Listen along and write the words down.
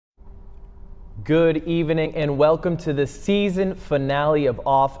Good evening and welcome to the season finale of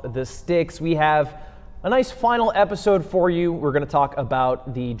Off the Sticks. We have a nice final episode for you. We're going to talk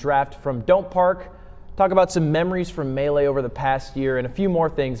about the draft from Don't Park, talk about some memories from Melee over the past year, and a few more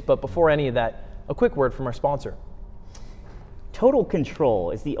things. But before any of that, a quick word from our sponsor. Total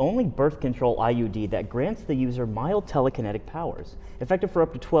Control is the only birth control IUD that grants the user mild telekinetic powers. Effective for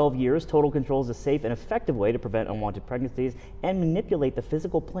up to 12 years, Total Control is a safe and effective way to prevent unwanted pregnancies and manipulate the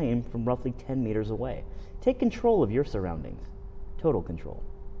physical plane from roughly 10 meters away. Take control of your surroundings. Total Control.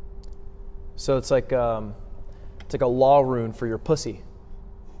 So it's like a law rune for your pussy.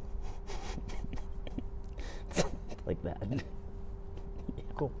 Like that. Yeah.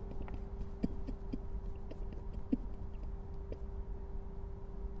 Cool.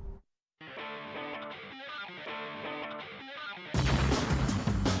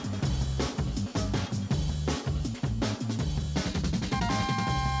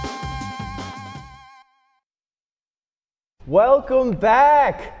 Welcome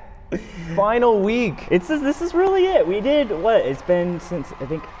back. Final week. This is really it. We did what? It's been since I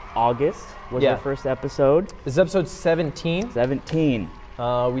think August was our first episode. This is episode 17. 17.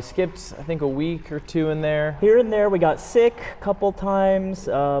 We skipped I think a week or two in there. Here and there, we got sick a couple times.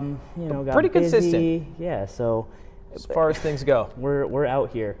 Got pretty busy. consistent. Yeah. So as far as things go, we're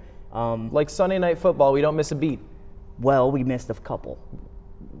out here. Like Sunday Night Football, we don't miss a beat. Well, we missed a couple.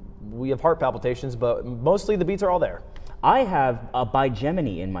 We have heart palpitations, but mostly the beats are all there. I have a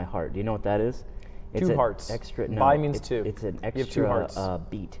bigeminy in my heart. Do you know what that is? It's Two an hearts. Extra. No, Bi means two. It's an extra You have two hearts.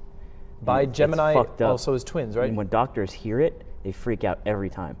 beat. Bigemini fucked up. also is twins, right? And when doctors hear it, they freak out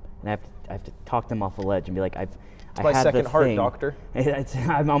every time. And I have to talk them off the ledge and be like, I my have second the heart, thing. doctor.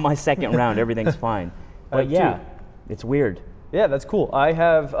 I'm on my second round. Everything's fine. But yeah, it's weird. Yeah, that's cool. I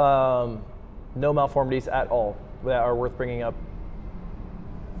have no malformities at all that are worth bringing up.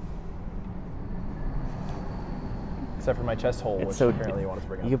 Except for my chest hole, which apparently you wanted to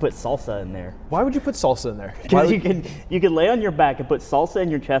bring up. You can put salsa in there. Why would you put salsa in there? Because you can lay on your back and put salsa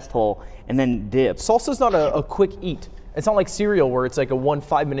in your chest hole and then dip. Salsa's not a quick eat. It's not like cereal where it's like a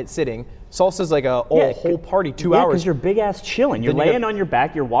 5-minute sitting. Salsa's like a whole party, 2 hours. Because you're big ass chilling. You're laying on your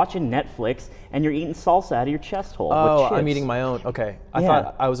back, you're watching Netflix, and you're eating salsa out of your chest hole. Oh, with chips. I'm eating my own. Okay. I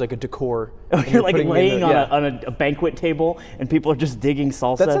thought I was like a decor. You're like laying on a banquet table and people are just digging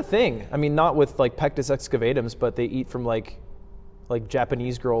salsa. That's a thing. I mean, not with like pectus excavatum, but they eat from like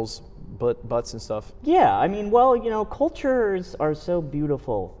Japanese girls' butts and stuff. Yeah, I mean, well, cultures are so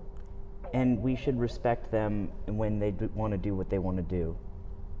beautiful, and we should respect them when they want to do what they want to do.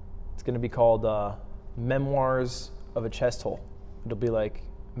 It's going to be called Memoirs of a Chest Hole. It'll be like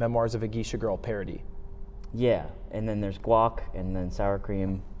Memoirs of a Geisha Girl parody. Yeah, and then there's guac, and then sour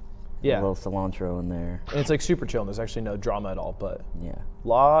cream, a little cilantro in there. And it's like super chill, and there's actually no drama at all, but yeah, a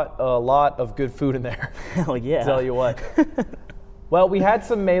lot of good food in there. Hell yeah. I'll tell you what. Well, we had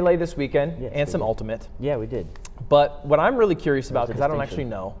some Melee this weekend, and some did. Ultimate. Yeah, we did. But what I'm really curious about, because I don't actually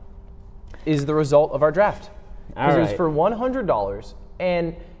know, is the result of our draft. Because it was for $100,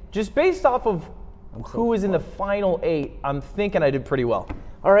 and just based off of who was in the final 8, I'm thinking I did pretty well.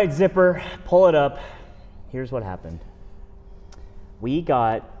 All right, Zipper, pull it up. Here's what happened. We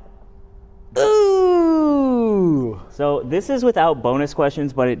got... Ooh! So this is without bonus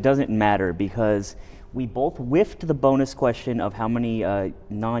questions, but it doesn't matter because we both whiffed the bonus question of how many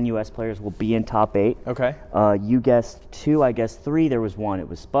non-US players will be in top 8. Okay. You guessed 2, I guessed 3. There was 1. It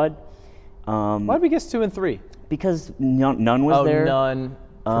was Spud. Why did we guess 2 and 3? Because none was there. Oh, none.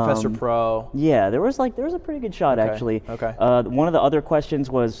 Professor Pro. Yeah, there was a pretty good shot actually. Okay. One of the other questions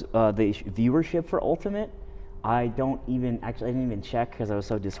was the viewership for Ultimate. I didn't even check because I was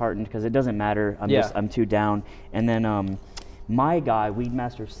so disheartened because it doesn't matter. I'm too down. And then my guy,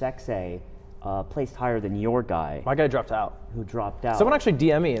 Weedmaster Sexay, placed higher than your guy. My guy dropped out. Who dropped out. Someone actually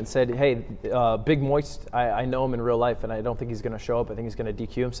DM'd me and said, hey, Big Moist, I know him in real life and I don't think he's going to show up. I think he's going to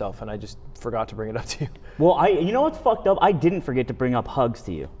DQ himself, and I just forgot to bring it up to you. Well, you know what's fucked up? I didn't forget to bring up Hugs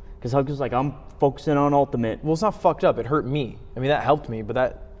to you. Because Hugs was like, I'm focusing on Ultimate. Well, it's not fucked up. It hurt me. I mean, that helped me, but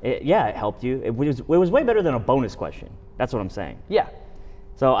that... It helped you. It was way better than a bonus question. That's what I'm saying. Yeah.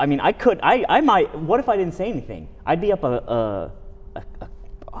 So, I mean, I might, what if I didn't say anything? I'd be up a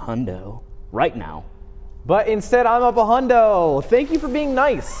hundo right now. But instead, I'm up a hundo. Thank you for being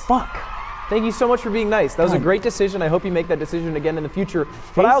nice. Fuck. Thank you so much for being nice. That was a great decision. I hope you make that decision again in the future.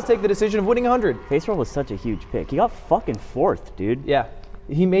 But I'll take the decision of winning 100. Face Roll was such a huge pick. He got fucking 4th, dude. Yeah.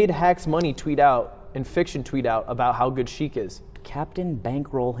 He made Hacks Money tweet out and Fiction tweet out about how good Sheik is. Captain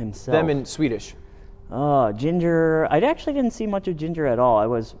Bankroll himself. Them in Swedish. Ginger. I actually didn't see much of Ginger at all. I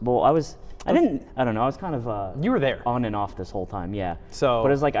don't know. I was kind of. You were there. On and off this whole time, yeah. So. But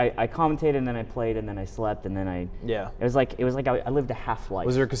it was like I commentated and then I played and then I slept and then I. Yeah. It was like I lived a half life.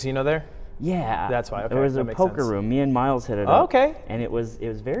 Was there a casino there? Yeah. That's why. Okay. There was a poker room. Me and Miles hit it up. Okay. And it was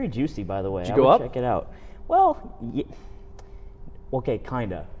very juicy, by the way. Did you go up? Check it out. Well, okay,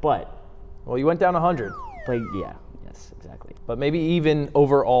 kinda, but. Well, you went down 100. Yeah. Yes, exactly. But maybe even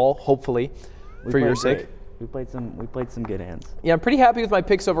overall, hopefully, for your sake. Great. We played some good hands. Yeah, I'm pretty happy with my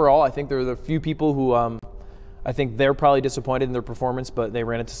picks overall. I think there are a few people who I think they're probably disappointed in their performance, but they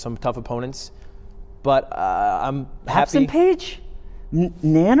ran into some tough opponents. But I'm happy. Hapson Page?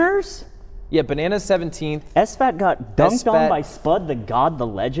 Nanners? Yeah, Banana's 17th. SFAT got dunked on by Spud, the god, the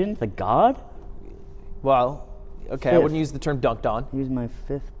legend, the god? Well, okay, I wouldn't use the term dunked on. Use my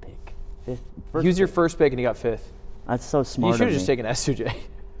fifth pick. Use your first pick and you got fifth. That's so smart. You should have just taken S2J.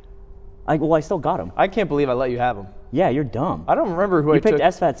 I still got him. I can't believe I let you have him. Yeah, you're dumb. I don't remember who I took. You picked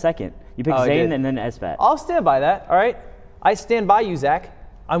SFAT second. You picked Zane and then SFAT. I'll stand by that, all right? I stand by you, Zach.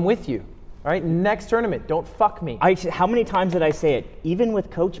 I'm with you. All right, next tournament, don't fuck me. How many times did I say it? Even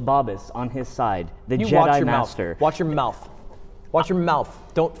with Coach Bobbis on his side, the you Jedi watch your Master. Mouth. Watch your mouth. Watch your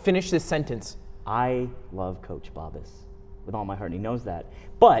mouth. Don't finish this sentence. I love Coach Bobbis with all my heart, and he knows that.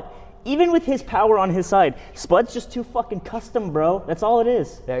 But even with his power on his side, Spud's just too fucking custom, bro. That's all it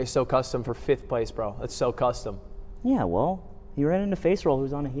is. Yeah, he's so custom for 5th place, bro. That's so custom. Yeah, well, he ran into Face Roll,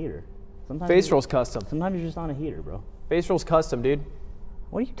 who's on a heater. Face Roll's custom. Sometimes you're just on a heater, bro. Face Roll's custom, dude.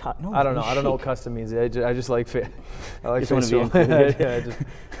 What are you talking? No, I don't know. I don't know what custom means. I just like I like just Face Roll.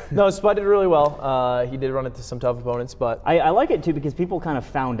 No, Spud did really well. He did run into some tough opponents, but I like it too because people kind of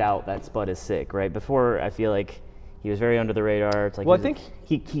found out that Spud is sick, right? Before, I feel like he was very under the radar. It's like, well, I think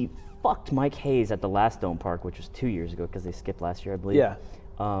he fucked Mike Hayes at the last Dome Park, which was 2 years ago because they skipped last year, I believe. Yeah.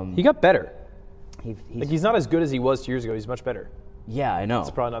 He got better. He's not as good as he was 2 years ago. He's much better. Yeah, I know.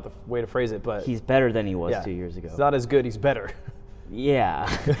 That's probably not the way to phrase it, but he's better than he was 2 years ago. He's not as good. He's better. Yeah.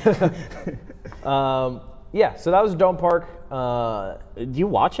 Yeah, so that was Dome Park. Do you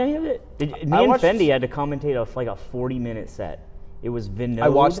watch any of it? Me and Fendi had to commentate a 40-minute set. It was Vinod. I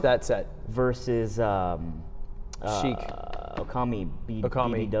watched that set. Versus Sheik. Okami,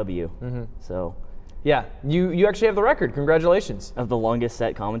 BBW. Mm-hmm. So. Yeah, you actually have the record. Congratulations. Of the longest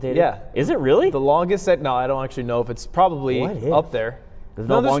set commentated? Yeah. Is it really? The longest set? No, I don't actually know if it's probably up there. The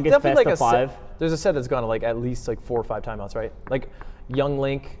longest best of 5? There's a set that's gone to at least 4 or 5 timeouts, right? Like Young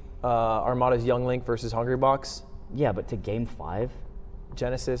Link, Armada's Young Link versus Hungry Box. Yeah, but to game 5?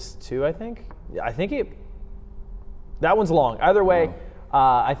 Genesis 2, I think. Yeah, I think that one's long. Either way,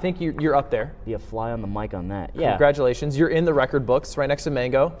 I think you're up there. Be a fly on the mic on that. Yeah. Congratulations. You're in the record books right next to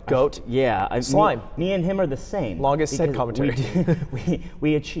Mango, Goat. Slime. Me and him are the same. Longest set commentary.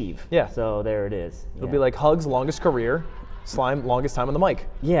 We achieve. Yeah. So there it is. It'll be like Hugs, longest career. Slime, longest time on the mic.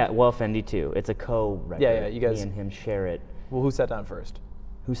 Yeah, well, Fendi too. It's a co-record. Yeah, you guys. Me and him share it. Well, who sat down first?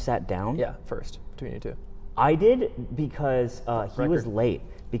 Who sat down? Yeah, first, between you two. I did because he was late.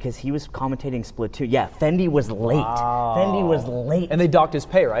 Because he was commentating Splatoon. Yeah, Fendi was late. Wow. Fendi was late. And they docked his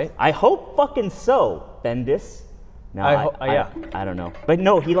pay, right? I hope fucking so, Bendis. No, I don't know. But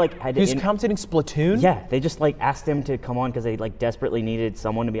no, he had He was commentating Splatoon? Yeah, they just asked him to come on because they desperately needed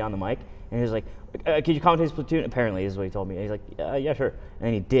someone to be on the mic. And he was like, could you commentate Splatoon? Apparently, this is what he told me. And he's like, yeah, sure. And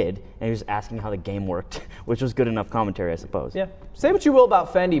then he did. And he was asking how the game worked, which was good enough commentary, I suppose. Yeah. Say what you will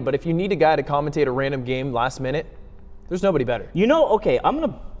about Fendi, but if you need a guy to commentate a random game last minute, there's nobody better. Okay, I'm going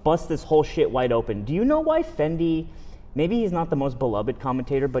to bust this whole shit wide open. Do you know why Fendi, maybe he's not the most beloved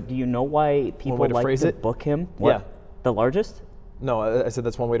commentator, but do you know why people like to book him? What? Yeah. The largest? No, I said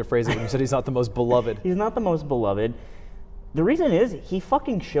that's one way to phrase it when you said he's not the most beloved. He's not the most beloved. The reason is he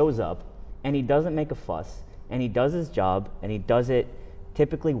fucking shows up and he doesn't make a fuss and he does his job and he does it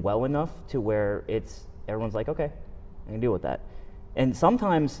typically well enough to where everyone's like, okay, I can deal with that. And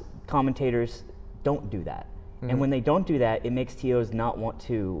sometimes commentators don't do that. And when they don't do that, it makes TOs not want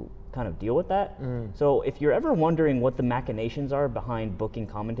to kind of deal with that. So if you're ever wondering what the machinations are behind booking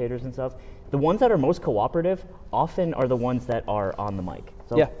commentators and stuff, the ones that are most cooperative often are the ones that are on the mic.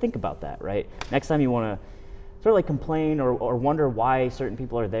 So think about that, right? Next time you want to sort of complain or wonder why certain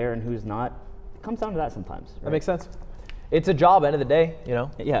people are there and who's not, it comes down to that sometimes. Right? That makes sense. It's a job, end of the day, you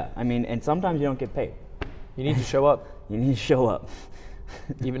know? Yeah, and sometimes you don't get paid. You need to show up. You need to show up.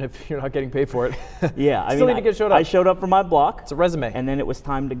 Even if you're not getting paid for it. Yeah, Still need to get showed up. I showed up for my block. It's a resume. And then it was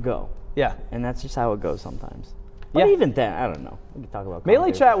time to go. Yeah. And that's just how it goes sometimes. But even then, I don't know. We can talk about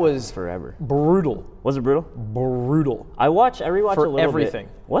Melee Chat was forever. Brutal. Was it brutal? Brutal. I rewatched a little everything.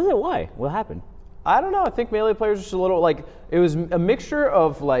 bit. Was it? Why? What happened? I don't know. I think Melee players are just a little like, it was a mixture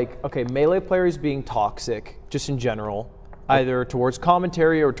of like, okay, Melee players being toxic just in general, either towards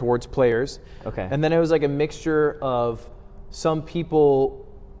commentary or towards players. Okay. And then it was like a mixture of some people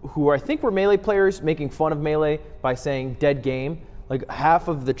who I think were Melee players making fun of Melee by saying dead game. Like half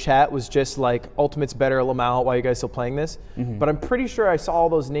of the chat was just like, Ultimate's better, Lamau, why are you guys still playing this? But I'm pretty sure I saw all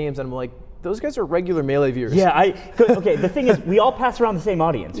those names and I'm like, those guys are regular Melee viewers. Yeah, okay, the thing is, we all pass around the same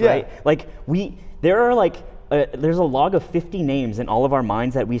audience, right? Like, there are like, there's a log of 50 names in all of our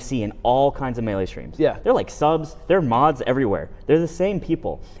minds that we see in all kinds of Melee streams. Yeah. They're like subs, they're mods everywhere. They're the same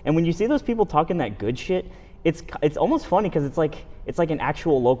people. And when you see those people talking that good shit, it's almost funny because it's like an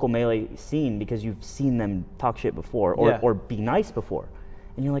actual local Melee scene because you've seen them talk shit before or be nice before.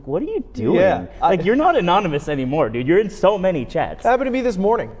 And you're like, what are you doing? Yeah, like, you're not anonymous anymore, dude. You're in so many chats. It happened to me this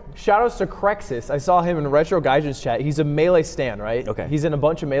morning. Shoutouts to Crexus. I saw him in Retro Gaijin's chat. He's a Melee stan, right? Okay. He's in a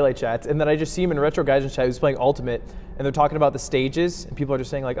bunch of Melee chats. And then I just see him in Retro Gaijin's chat. He's playing Ultimate. And they're talking about the stages. And people are just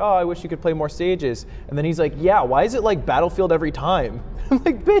saying like, oh, I wish you could play more stages. And then he's like, yeah, why is it like Battlefield every time? I'm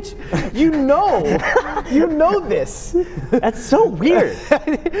like, bitch, you know this. That's so weird.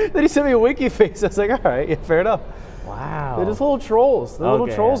 Then he sent me a winky face. I was like, all right, yeah, fair enough. Wow. They're just little trolls. They're little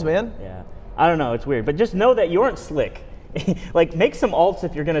trolls, man. Yeah. I don't know. It's weird. But just know that you aren't slick. Like, make some alts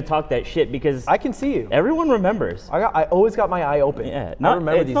if you're going to talk that shit because I can see you. Everyone remembers. I always got my eye open. Yeah. I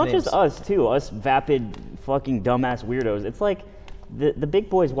remember these names. It's not just us, too. Us vapid, fucking dumbass weirdos. It's like the big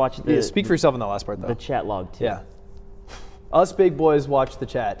boys watch the... Yeah, speak for yourself in that last part, though. The chat log, too. Yeah. Us big boys watch the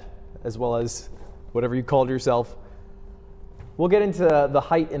chat, as well as whatever you called yourself. We'll get into the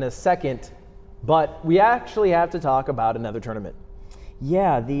height in a second. But we actually have to talk about another tournament.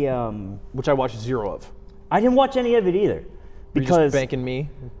 Yeah, which I watched 0 of. I didn't watch any of it either. Were you just banking me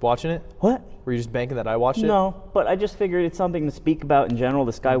watching it? What? Were you just banking that I watched it? No, but I just figured it's something to speak about in general.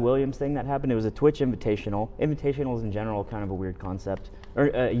 The Sky Williams thing that happened, it was a Twitch invitational. Invitationals in general, kind of a weird concept, or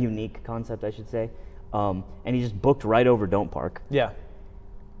a unique concept, I should say. And he just booked right over Don't Park. Yeah.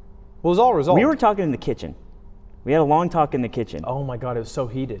 Well, it was all resolved. We were talking in the kitchen. We had a long talk in the kitchen. Oh my God, it was so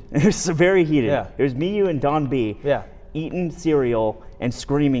heated. It was very heated. Yeah. It was me, you, and Don B. Yeah. Eating cereal and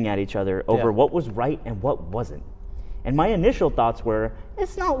screaming at each other over what was right and what wasn't. And my initial thoughts were,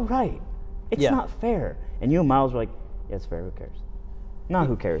 it's not right. It's not fair. And you and Miles were like, yeah, it's fair, who cares? Not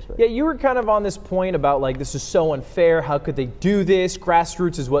who cares, but. Yeah, you were kind of on this point about like, this is so unfair. How could they do this?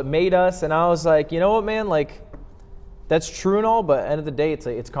 Grassroots is what made us. And I was like, you know what, man? Like, that's true and all, but at the end of the day,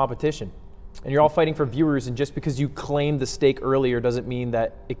 it's competition. And you're all fighting for viewers, and just because you claimed the stake earlier doesn't mean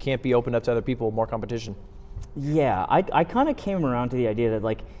that it can't be opened up to other people, more competition. Yeah, I kind of came around to the idea that,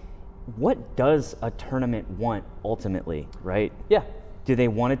 like, what does a tournament want ultimately, right? Yeah. Do they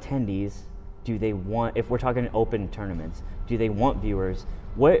want attendees? Do they want, if we're talking open tournaments, do they want viewers?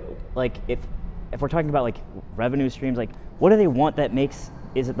 What, like, if we're talking about, like, revenue streams, like, what do they want that makes,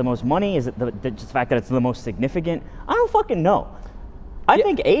 is it the most money? Is it just the fact that it's the most significant? I don't fucking know. I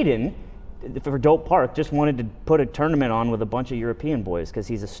think Aiden, for Dope Park, just wanted to put a tournament on with a bunch of European boys because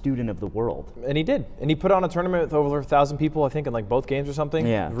he's a student of the world. And he did. And he put on a tournament with over 1,000 people, I think, in like both games or something.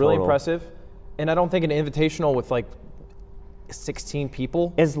 Yeah, really total. impressive. And I don't think an invitational with like 16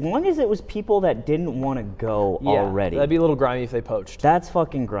 people. As long as it was people that didn't want to go already. That'd be a little grimy if they poached. That's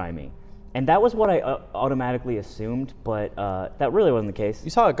fucking grimy. And that was what I automatically assumed, but that really wasn't the case.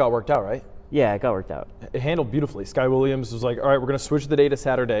 You saw it got worked out, right? Yeah, it got worked out. It handled beautifully. Sky Williams was like, all right, we're going to switch the day to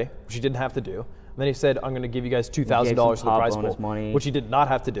Saturday, which he didn't have to do. And then he said, I'm going to give you guys $2,000 for the prize pool, money. which he did not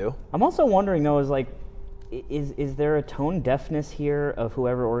have to do. I'm also wondering, though, is there a tone deafness here of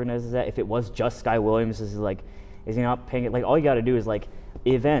whoever organizes that? If it was just Sky Williams, is he not paying it? Like, all you got to do is, like,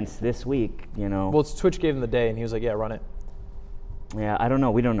 events this week, you know? Well, Twitch gave him the day, and he was like, yeah, run it. Yeah, I don't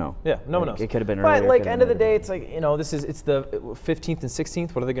know. We don't know. Yeah, no one knows. It could have been earlier. But like, end of the day, it's like, you know, it's the 15th and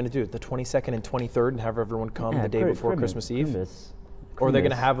 16th. What are they going to do? The 22nd and 23rd, and have everyone come the day before Christmas Eve? Or are they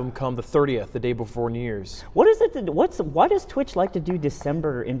going to have them come the 30th, the day before New Year's? What is it? Why does Twitch like to do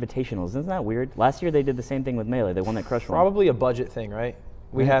December invitationals? Isn't that weird? Last year they did the same thing with Melee. They won that Crush Run. Probably a budget thing, right?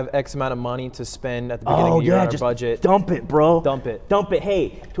 We have X amount of money to spend at the beginning of the year on our budget. Dump it, bro. Dump it. Dump it.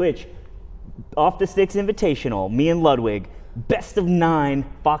 Hey, Twitch, Off the Sticks Invitational, me and Ludwig, best of 9,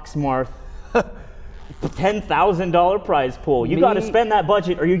 Foxmarth, $10,000 prize pool. You got to spend that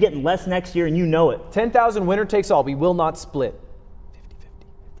budget or you're getting less next year and you know it. 10,000 winner takes all. We will not split. 50-50,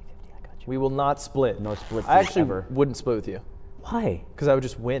 I got you. We will not split. No splits I actually ever. wouldn't split with you. Why? Because I would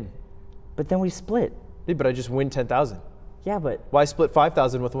just win. But then we split. Yeah, but I just win 10,000. Yeah, but... Why split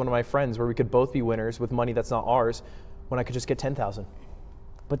 5,000 with one of my friends where we could both be winners with money that's not ours when I could just get 10,000?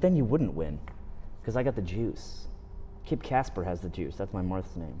 But then you wouldn't win because I got the juice. Kip Casper has the juice. That's my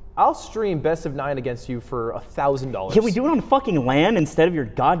Marth's name. I'll stream best of 9 against you for $1,000. Can we do it on fucking land instead of your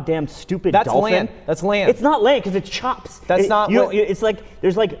goddamn stupid That's dolphin? land. That's land. It's not land because it's chops. That's not. It's like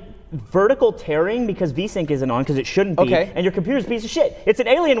there's like vertical tearing because VSync isn't on because it shouldn't be. Okay. And your computer's a piece of shit. It's an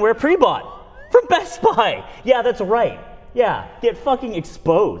Alienware pre-bought from Best Buy. Yeah, that's right. Yeah, get fucking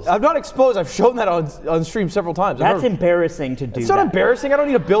exposed. I'm not exposed. I've shown that on stream several times. That's embarrassing to do. It's not embarrassing. I don't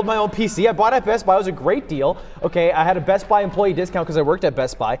need to build my own PC. I bought it at Best Buy. It was a great deal. Okay, I had a Best Buy employee discount because I worked at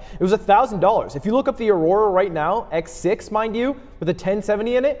Best Buy. It was $1,000. If you look up the Aurora right now, X6, mind you, with a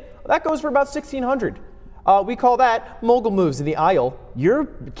 1070 in it, that goes for about $1,600. We call that mogul moves in the aisle. Your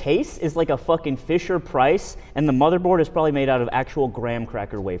case is like a fucking Fisher Price, and the motherboard is probably made out of actual graham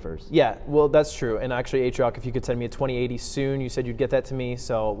cracker wafers. Yeah, well, that's true. And actually, Atrioc, if you could send me a 2080 soon, you said you'd get that to me.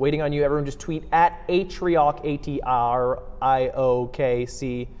 So waiting on you. Everyone just tweet at Atrioc,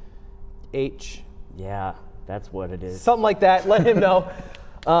 ATRIOKCH. Yeah, that's what it is. Something like that. Let him know.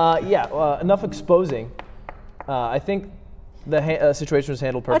 Enough exposing. I think the situation was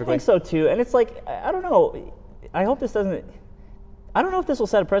handled perfectly. I think so too, and it's like, I don't know. I hope this doesn't. I don't know if this will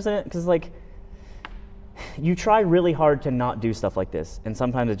set a precedent because like, you try really hard to not do stuff like this, and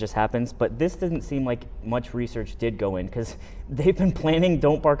sometimes it just happens. But this didn't seem like much research did go in because they've been planning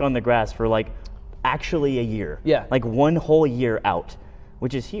Don't Bark on the Grass for like actually a year. Yeah. Like one whole year out,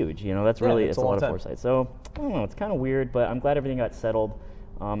 which is huge. You know, that's really it's a lot of time. foresight. So I don't know. It's kind of weird, but I'm glad everything got settled.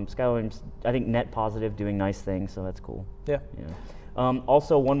 Skylar's, I think, net positive, doing nice things, so that's cool. Yeah.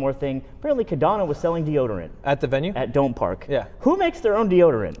 Also, one more thing. Apparently, Kadana was selling deodorant. At the venue? At Dome Park. Yeah. Who makes their own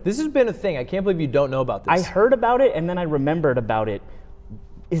deodorant? This has been a thing. I can't believe you don't know about this. I heard about it, and then I remembered about it.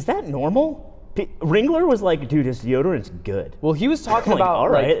 Is that normal? Ringler was like, dude, his deodorant's good. Well, he was talking I'm like, about. all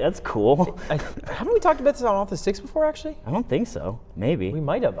right, that's cool. Haven't we talked about this on Off the Sticks before, actually? I don't think so. Maybe. We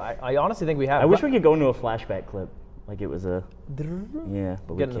might have. I honestly think we have. I wish we could go into a flashback clip. Like it was a. Yeah,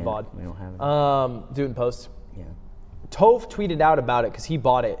 but Get we in the can't. VOD. We don't have it. Do it in post. Yeah. Toph tweeted out about it because he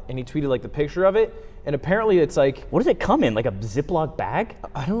bought it, and he tweeted like the picture of it, and apparently it's like. What does it come in? Like a Ziploc bag?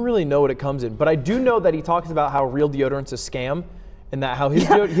 I don't really know what it comes in, but I do know that he talks about how real deodorant's a scam, and that how his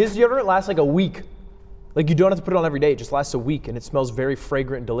deodorant lasts like a week. Like you don't have to put it on every day; it just lasts a week, and it smells very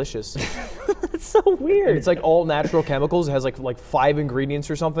fragrant and delicious. That's so weird. And it's like all natural chemicals. It has like 5 ingredients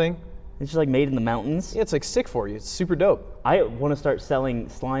or something. It's just like made in the mountains. Yeah, it's like sick for you. It's super dope. I want to start selling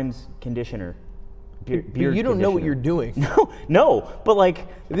Slime's conditioner. But you don't know what you're doing. No, but like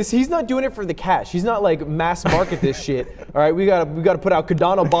he's not doing it for the cash. He's not like mass market this shit. All right, we gotta put out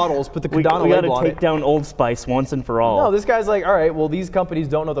Kadana bottles, put the Kadana we label gotta on take it. down Old Spice once and for all. No, this guy's like, all right, well these companies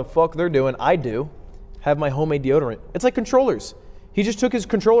don't know the fuck they're doing. I do. Have my homemade deodorant. It's like controllers. He just took his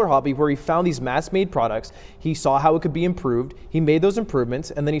controller hobby where he found these mass-made products. He saw how it could be improved. He made those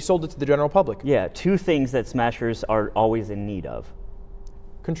improvements, and then he sold it to the general public. Yeah, 2 things that Smashers are always in need of.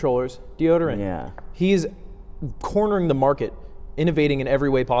 Controllers, deodorant. Yeah. He's cornering the market, innovating in every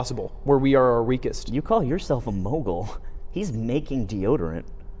way possible, where we are our weakest. You call yourself a mogul. He's making deodorant.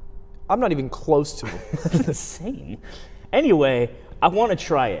 I'm not even close to him. That's insane. Anyway, I want to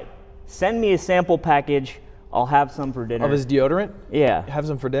try it. Send me a sample package. I'll have some for dinner. Of his deodorant? Yeah. Have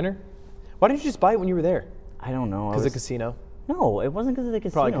some for dinner? Why didn't you just buy it when you were there? I don't know. Because of the casino? No, it wasn't because of the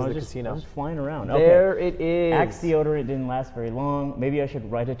casino. Probably because of the casino. I was just flying around. There okay. it is. Axe deodorant didn't last very long. Maybe I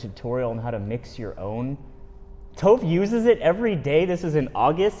should write a tutorial on how to mix your own. Toph uses it every day. This is in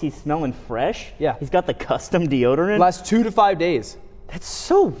August. He's smelling fresh. Yeah. He's got the custom deodorant. Lasts 2 to 5 days. That's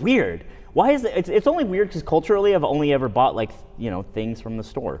so weird. Why is it? It's only weird because culturally I've only ever bought like, things from the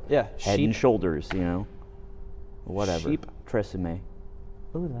store. Yeah, Head sheep. and Shoulders, Whatever. Sheep. Tresemme.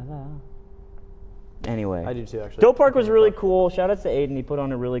 Ooh la la. Anyway. I do too, actually. Dope Park was really cool. Shout out to Aiden. He put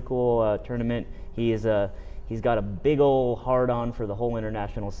on a really cool tournament. He's got a big old hard-on for the whole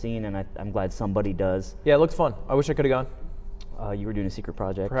international scene, and I'm glad somebody does. Yeah, it looked fun. I wish I could have gone. You were doing a secret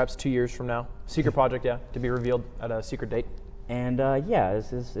project. Perhaps 2 years from now. Secret project, yeah, to be revealed at a secret date. And it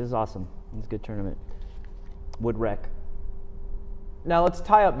was awesome. It was a good tournament. Would wreck. Now let's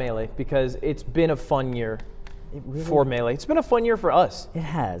tie up Melee, because it's been a fun year for Melee. It's been a fun year for us. It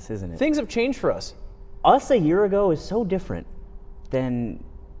has, isn't it? Things have changed for us. Us a year ago is so different than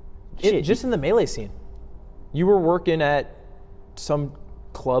just in the Melee scene. You were working at some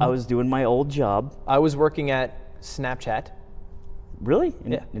club. I was doing my old job. I was working at Snapchat. Really?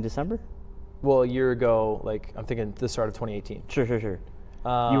 Yeah. In December? Well, a year ago, I'm thinking the start of 2018. Sure.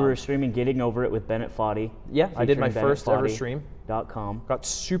 You were streaming Getting Over It with Bennett Foddy. Yeah, I did my first ever stream. .com. Got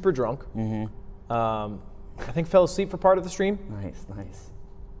super drunk. I think fell asleep for part of the stream. Nice.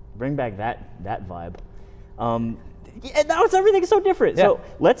 Bring back that vibe. Yeah, now it's everything's so different. Yeah. So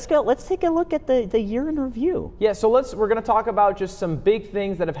let's go. Let's take a look at the year in review. Yeah, so we're going to talk about just some big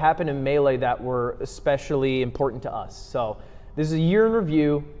things that have happened in Melee that were especially important to us. So this is a year in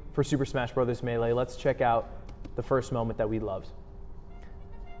review for Super Smash Bros. Melee. Let's check out the first moment that we loved.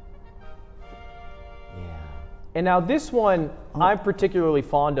 Yeah. And now this one I'm particularly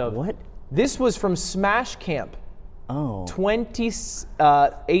fond of. What? This was from Smash Camp. Oh.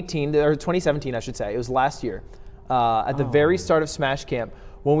 2018 or 2017, I should say. It was last year, at the very start of Smash Camp,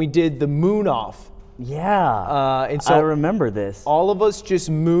 when we did the moon off. Yeah. And so I remember this. all of us just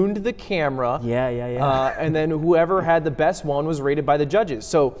mooned the camera. Yeah. And then whoever had the best one was rated by the judges.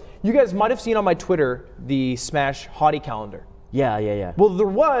 So you guys might have seen on my Twitter the Smash Hottie calendar. Yeah. Well, there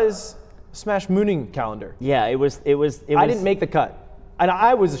was a Smash mooning calendar. Yeah, it was. I didn't make the cut. And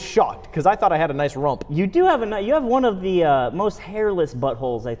I was shocked because I thought I had a nice rump. You do have you have one of the most hairless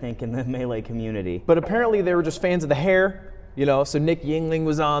buttholes, I think, in the Melee community. But apparently they were just fans of the hair, you know. So Nick Yingling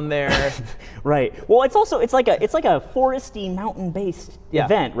was on there. Right. Well, it's like a foresty, mountain-based Yeah.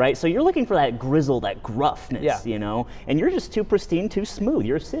 event, right? So you're looking for that grizzle, that gruffness, Yeah. you know. And you're just too pristine, too smooth.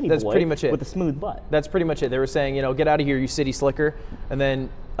 You're a city That's boy pretty much it. with a smooth butt. That's pretty much it. They were saying, you know, get out of here, you city slicker. And then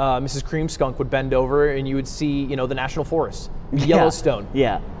Mrs. Cream Skunk would bend over, and you would see, you know, the National Forest, Yellowstone.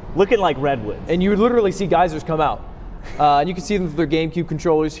 Yeah. Looking like redwoods. And you would literally see geysers come out. And you can see them with their GameCube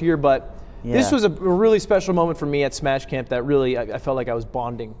controllers here, but this Yeah. was a really special moment for me at Smash Camp that really, I felt like I was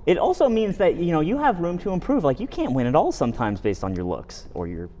bonding. It also means that, you know, you have room to improve. Like, you can't win at all sometimes based on your looks or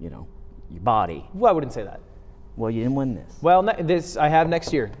your, you know, your body. Well, I wouldn't say that. Well, you didn't win this. Well, this I have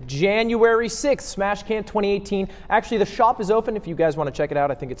next year. January 6th, Smash Camp 2018. Actually, the shop is open if you guys want to check it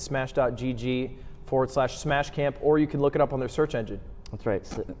out. I think it's smash.gg/Smash Camp, or you can look it up on their search engine. That's right.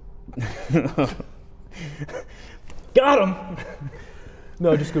 Got him!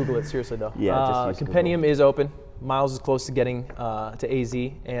 No, just Google it, seriously though. Yeah, just use Compendium is open. Miles is close to getting to AZ,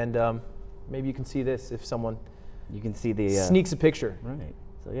 and maybe you can see this if someone You can see the... sneaks a picture. Right.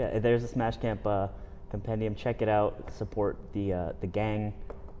 So yeah, there's a Smash Camp compendium. Check it out. Support the gang.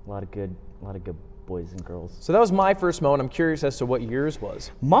 A lot of good boys and girls. So that was my first moment. I'm curious as to what yours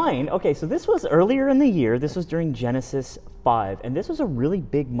was. Mine, okay, so this was earlier in the year. This was during Genesis 5, and this was a really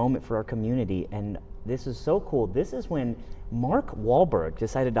big moment for our community, and this is so cool. This is when Mark Wahlberg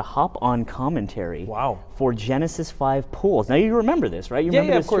decided to hop on commentary for Genesis 5 pools. Now you remember this, right? You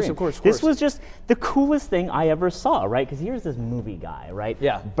remember yeah, this of course, stream. of course. This was just the coolest thing I ever saw, right? Because here's this movie guy, right?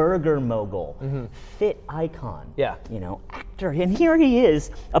 Yeah. Burger mogul, fit icon, Yeah. you know, actor, and here he is,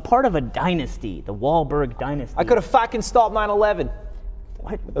 a part of a dynasty, the Wahlberg dynasty. I could have fucking stopped 9/11.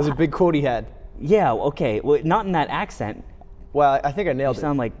 What? That was a big quote he had. Yeah. Okay. Well, not in that accent. Well, I think I nailed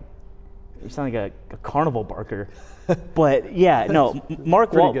You it. you sound like a carnival barker. But yeah, no,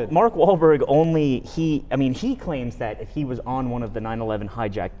 Mark Pretty good. Wahlberg he claims that if he was on one of the 9/11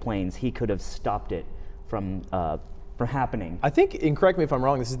 hijacked planes, he could have stopped it from happening. I think, and correct me if I'm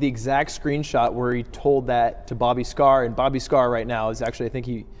wrong, this is the exact screenshot where he told that to Bobby Scar, and Bobby Scar right now is actually, I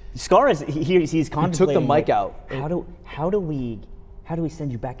think Scar is he's contemplating. took the mic like, out. How do we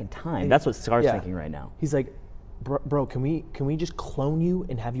send you back in time? That's what Scar's thinking right now. He's like, bro, can we just clone you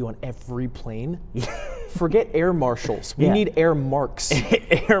and have you on every plane? Forget air marshals. We need air marks.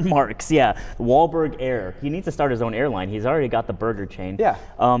 Air marks, yeah. Wahlberg Air. He needs to start his own airline. He's already got the burger chain. Yeah.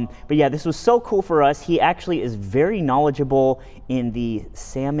 But yeah, this was so cool for us. He actually is very knowledgeable in the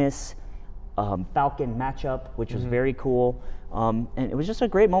Samus Falcon matchup, which was very cool. And it was just a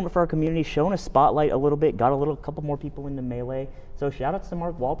great moment for our community, showing a spotlight a little bit, got a couple more people into Melee. So shout outs to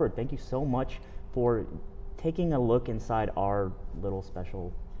Mark Wahlberg. Thank you so much for taking a look inside our little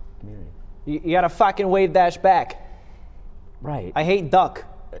special community. You gotta fucking wave dash back. Right. I hate duck.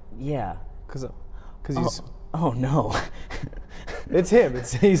 Yeah. Cause he's. Oh no. It's him.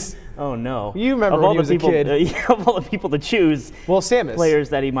 He's. Oh no. You remember when he was a kid. Of all the people to choose. Well, Samus. Players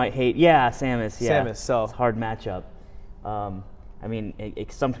that he might hate. Yeah, Samus. Yeah. Samus. So it's a hard matchup. I mean,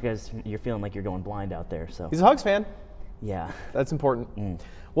 sometimes you're feeling like you're going blind out there. So he's a Hugs fan. yeah. That's important.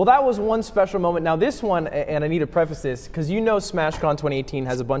 Well, that was one special moment. Now this one, and I need to preface this, because you know SmashCon 2018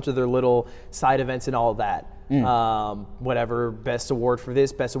 has a bunch of their little side events and all of that. Whatever, best award for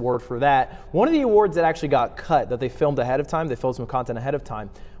this, best award for that. One of the awards that actually got cut, that they filmed ahead of time, they filmed some content ahead of time,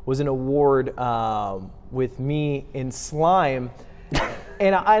 was an award with me in Slime.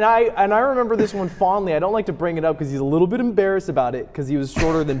 And I remember this one fondly. I don't like to bring it up because he's a little bit embarrassed about it because he was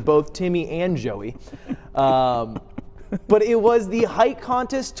shorter than both Timmy and Joey. But it was the height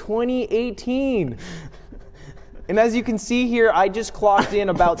contest 2018. And as you can see here, I just clocked in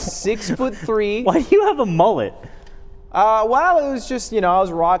about 6'3". Why do you have a mullet? Well, it was just, I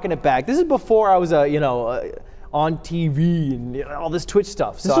was rocking it back. This is before I was on TV and all this Twitch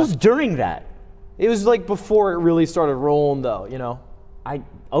stuff. This was during that. It was like before it really started rolling, though.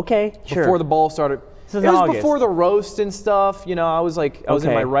 Okay, sure. Before the ball started. This is it was August. before the roast and stuff. I was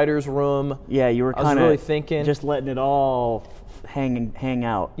in my writer's room. Yeah, you were kind of really thinking, just letting it all hang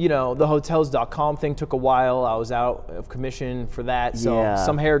out. The hotels.com thing took a while. I was out of commission for that, so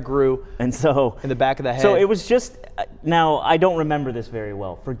some hair grew. And so in the back of the head. So it was just. Now I don't remember this very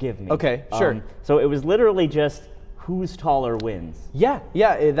well. Forgive me. Okay, sure. So it was literally just who's taller wins. Yeah,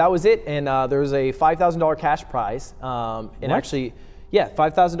 that was it. And there was a $5,000 cash prize. And actually,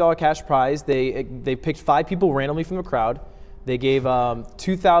 $5,000 cash prize. They picked 5 people randomly from the crowd. They gave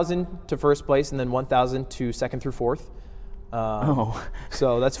 $2,000 to first place and then $1,000 to second through fourth.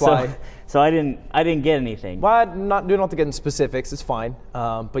 So that's why. So I didn't get anything. Well, don't have to get into specifics. It's fine.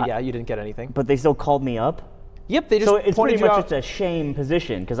 But you didn't get anything. But they still called me up. Yep, they just so it's pointed pretty you much out. just a shame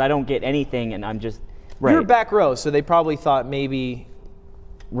position because I don't get anything and I'm just You're back row, so they probably thought maybe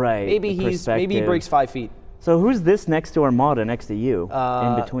maybe he breaks 5 feet. So who's this next to Armada, next to you,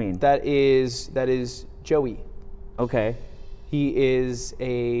 in between? That is Joey. Okay. He is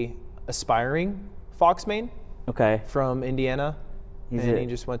a aspiring Foxmane. Okay. From Indiana. He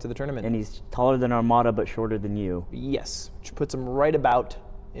just went to the tournament. And he's taller than Armada but shorter than you. Yes, which puts him right about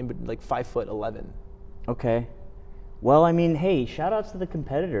in like 5'11". Okay. Well, I mean, hey, shout outs to the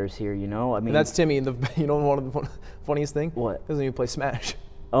competitors here, I mean, and that's Timmy, and you know one of the funniest thing? What? Doesn't even play Smash.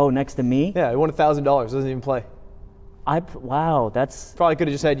 Oh, next to me? Yeah, he won $1,000, doesn't even play. Wow, that's... Probably could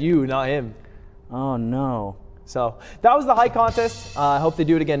have just had you, not him. Oh, no. So, that was the high contest. I hope they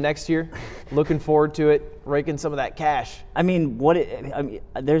do it again next year. Looking forward to it, raking some of that cash. I mean,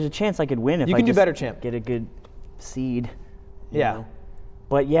 there's a chance I could win if you I can just do better, champ. Get a good seed. Yeah. Know?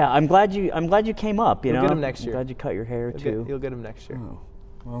 But yeah, I'm glad you came up. You'll get him next year. I'm glad you cut your hair too. You'll get him next year. Oh,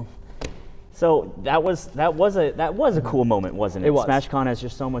 well. So that was a cool moment, wasn't it? It was. SmashCon has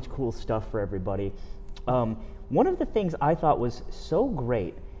just so much cool stuff for everybody. One of the things I thought was so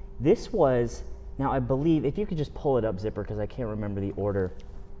great. This was now I believe if you could just pull it up, Zipper, because I can't remember the order.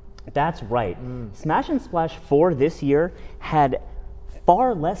 That's right. Smash and Splash 4 this year had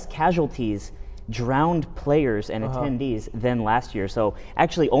far less casualties. Drowned players and attendees than last year. So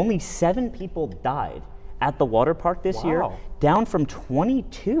actually only 7 people died at the water park this year, down from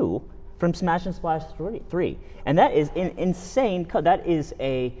 22 from Smash and Splash 3. And that is insane. That is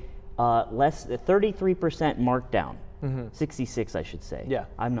a 33% markdown. 66, I should say. Yeah.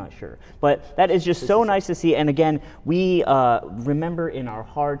 I'm not sure. But that is just 66. So nice to see. And again, we remember in our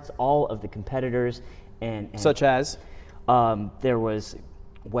hearts all of the competitors. And such as? There was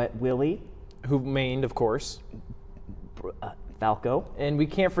Wet Willie. Who mained, of course. Falco. And we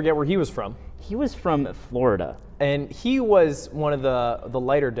can't forget where he was from. He was from Florida. And he was one of the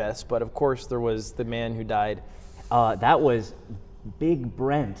lighter deaths, but of course there was the man who died. That was Big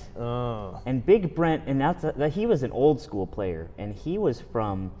Brent. And Big Brent, and he was an old school player, and he was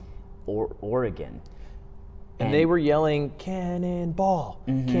from Oregon. And they were yelling, "Cannonball!"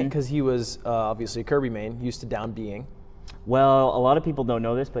 Because he was obviously a Kirby main, used to down being. Well, a lot of people don't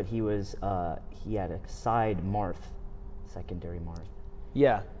know this, but he had a side Marth, secondary Marth.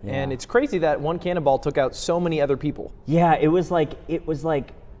 Yeah, and it's crazy that one cannonball took out so many other people. Yeah, it was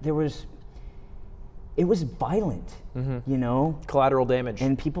violent, Collateral damage.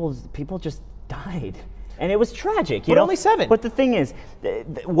 and people just died. And it was tragic, But only 7. But the thing is,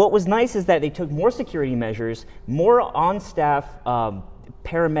 what was nice is that they took more security measures, more on-staff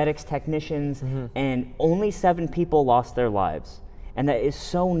paramedics, technicians, and only 7 people lost their lives. And that is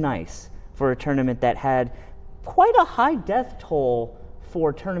so nice for a tournament that had quite a high death toll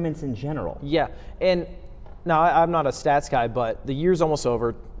for tournaments in general. Yeah, and now I'm not a stats guy, but the year's almost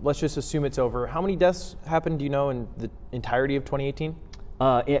over. Let's just assume it's over. How many deaths happened, do you know, in the entirety of 2018?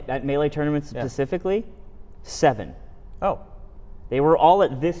 At Melee tournaments specifically, 7. Oh. They were all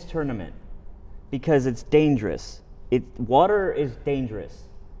at this tournament because it's dangerous. Water is dangerous,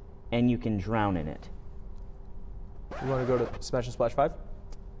 and you can drown in it. You want to go to Smash and Splash 5?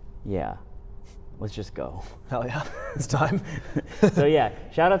 Yeah. Let's just go. Hell yeah, it's time. So yeah,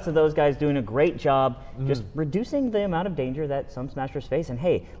 shout out to those guys doing a great job just reducing the amount of danger that some Smashers face. And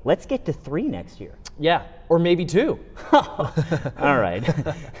hey, let's get to 3 next year. Yeah, or maybe 2. All right.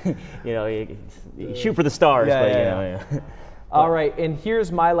 You shoot for the stars. Yeah. All right, and here's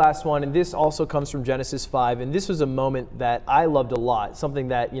my last one, and this also comes from Genesis 5, and this was a moment that I loved a lot, something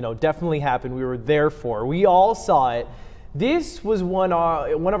that definitely happened. We were there for. We all saw it. This was one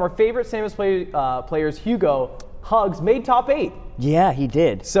of our favorite Samus players, Hugo, Hugs, made top 8. Yeah, he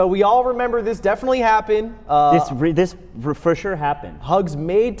did. So we all remember this definitely happened. This for sure happened. Hugs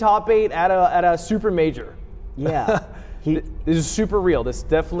made top 8 at a super major. Yeah. This is super real. This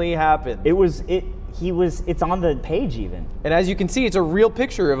definitely happened. It's on the page even. And as you can see, it's a real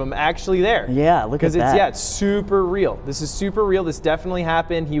picture of him actually there. Yeah, look at that. It's super real. This is super real. This definitely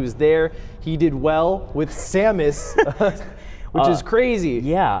happened. He was there. He did well with Samus, which is crazy.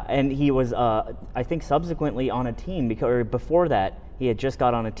 Yeah, and he was, I think, subsequently on a team, or before that, he had just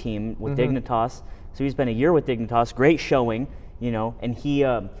got on a team with Dignitas. So he's been a year with Dignitas. Great showing, and he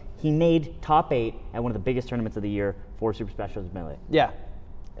made top 8 at one of the biggest tournaments of the year for Super Smash Bros. Melee. Yeah,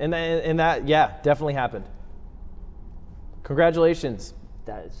 and that definitely happened. Congratulations.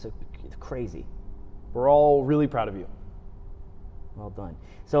 That is so crazy. We're all really proud of you. Well done.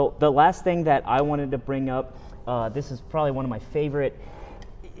 So the last thing that I wanted to bring up, this is probably one of my favorite.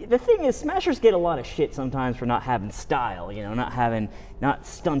 The thing is, Smashers get a lot of shit sometimes for not having style, not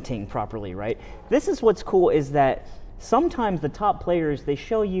stunting properly, right? This is what's cool is that sometimes the top players, they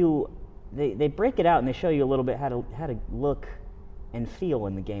show you, they break it out and they show you a little bit how to look and feel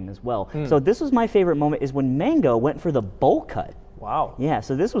in the game as well. So this was my favorite moment is when Mango went for the bowl cut. Wow. Yeah,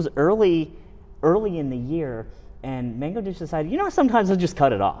 so this was early in the year, and Mango just decided, sometimes he'll just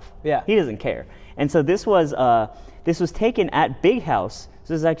cut it off. Yeah. He doesn't care. And so this was taken at Big House.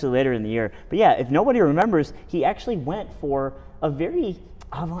 So this is actually later in the year. But yeah, if nobody remembers, he actually went for a very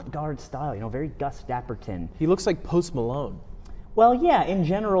avant-garde style, very Gus Dapperton. He looks like Post Malone. Well, yeah, in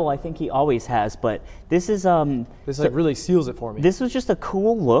general, I think he always has, but this is really seals it for me. This was just a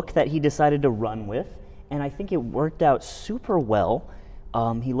cool look that he decided to run with, and I think it worked out super well.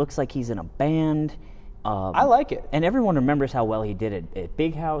 He looks like he's in a band. I like it. And everyone remembers how well he did it at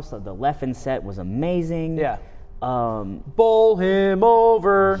Big House. The Leffen set was amazing. Yeah. Bowl him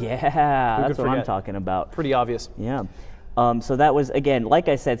over. Yeah, that's what I'm talking about. Pretty obvious. Yeah. So that was, again, like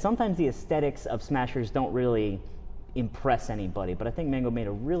I said, sometimes the aesthetics of Smashers don't really impress anybody, but I think Mango made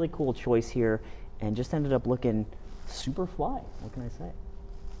a really cool choice here and just ended up looking super fly. What can I say?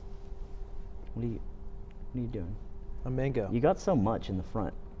 What are you doing? A Mango. You got so much in the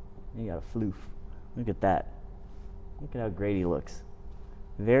front. You got a floof. Look at that. Look at how great he looks.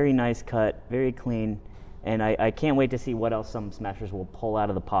 Very nice cut, very clean, and I can't wait to see what else some Smashers will pull out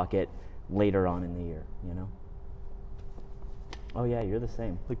of the pocket later on in the year, Oh yeah, you're the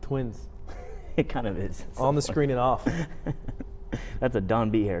same. Like twins. It kind of is. It's on the screen and off. That's a Don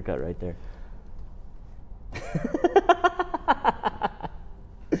B haircut right there.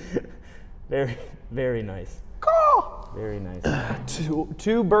 Very, very nice. Very nice.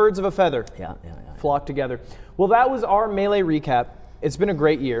 Two birds of a feather. Yeah. Flock together. Well, that was our Melee recap. It's been a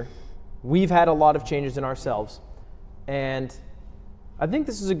great year. We've had a lot of changes in ourselves. And I think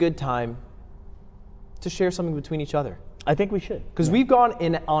this is a good time to share something between each other. I think we should. Because we've gone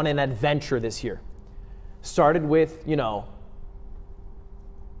on an adventure this year. Started with, well.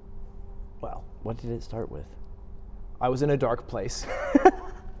 What did it start with? I was in a dark place.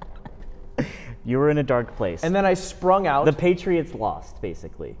 You were in a dark place. And then I sprung out. The Patriots lost,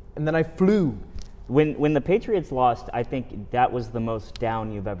 basically. And then I flew. When the Patriots lost, I think that was the most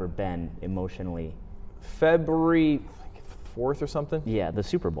down you've ever been emotionally. February 4th or something? Yeah, the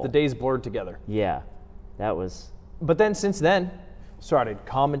Super Bowl. The days blurred together. Yeah, that was... But then since then, started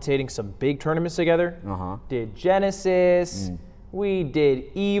commentating some big tournaments together. Did Genesis. We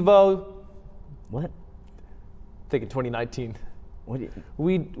did Evo. What? I think in 2019. What did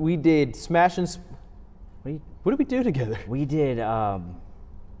we did Smash and... What did we do together? We did...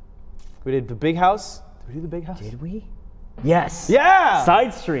 We did the Big House. Did we do the Big House? Did we? Yes. Yeah.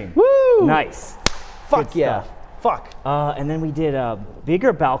 Side stream. Woo. Nice. Fuck Good yeah. stuff. Fuck. And then we did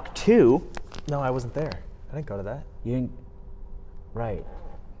Bigger Balk 2. No, I wasn't there. I didn't go to that. You didn't... Right.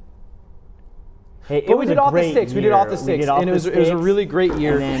 Hey, but we did Off the Sticks. We did Off the Sticks. And it was a really great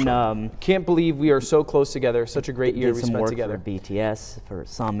year. And then... can't believe we are so close together. Such a great year we spent together. For BTS, for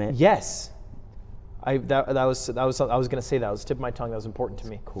Summit. Yes. I was going to say that. It was the tip of my tongue. That was important to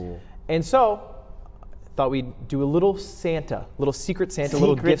me. Cool. And so, thought we'd do a little Santa, little secret Santa,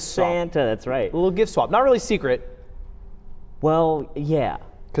 little gift swap. Santa, that's right. A little gift swap. Not really secret. Well, yeah.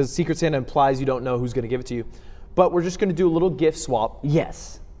 Because Secret Santa implies you don't know who's going to give it to you. But we're just going to do a little gift swap.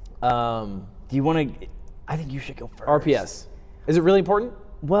 Yes. Do you want to... I think you should go first. RPS. Is it really important?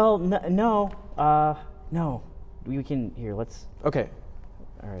 Well, no. No. We can... Here, let's... Okay.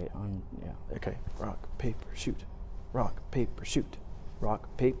 All right. Yeah. Okay. Rock, paper, shoot. Rock, paper, shoot.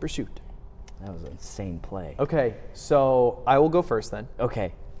 Rock, paper, shoot. That was an insane play. Okay. So I will go first then.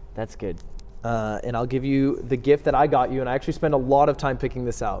 Okay. That's good. and I'll give you the gift that I got you. And I actually spent a lot of time picking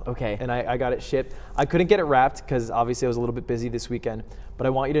this out. Okay. And I got it shipped. I couldn't get it wrapped because obviously I was a little bit busy this weekend. But I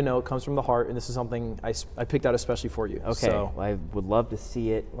want you to know it comes from the heart, and this is something I picked out especially for you. Okay. So I would love to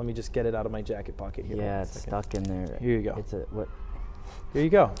see it. let me just get it out of my jacket pocket here. Yeah, it's stuck in there. Here you go. It's a what? Here you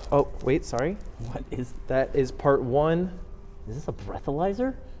go. Oh, wait, sorry. What is? That is part 1. Is this a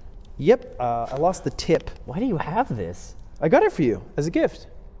breathalyzer? Yep, I lost the tip. Why do you have this? I got it for you as a gift.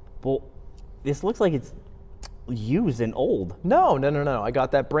 Well, this looks like it's used and old. No. I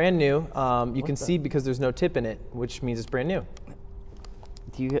got that brand new. You can see because there's no tip in it, which means it's brand new.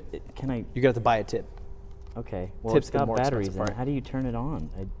 Do you? Can I? You got to buy a tip. Okay. Well, Tip's it's the got more batteries expensive in it. part. How do you turn it on?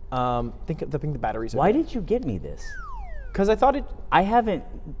 Think the batteries. Why did you get me this? Because I thought it. I haven't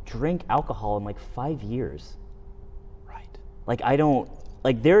drank alcohol in like 5 years. Right. Like I don't.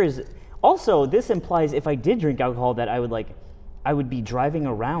 Like there is. Also, this implies if I did drink alcohol that I would be driving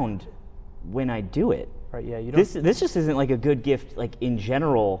around when I do it. Right. Yeah. You don't. This just isn't like a good gift, like in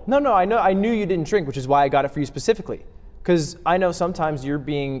general. No. I know. I knew you didn't drink, which is why I got it for you specifically. Because I know sometimes you're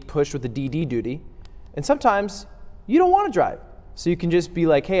being pushed with the DD duty, and sometimes you don't want to drive. So you can just be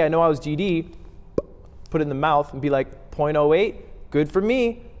like, hey, I know I was GD, put it in the mouth and be like 0.08, good for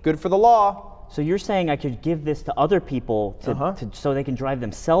me, good for the law. So you're saying I could give this to other people so they can drive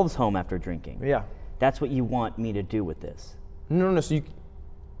themselves home after drinking? Yeah. That's what you want me to do with this? No. So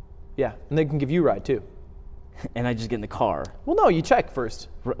yeah, and they can give you a ride too. And I just get in the car? Well, no, you check first.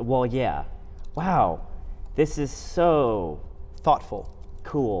 Well, yeah. Wow. This is so thoughtful.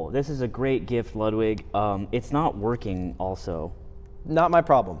 Cool. This is a great gift, Ludwig. It's not working also. Not my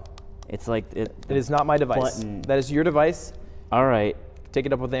problem. It's like it is not my device. Button. That is your device. All right. Take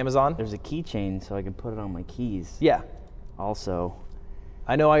it up with Amazon. There's a keychain so I can put it on my keys. Yeah. Also.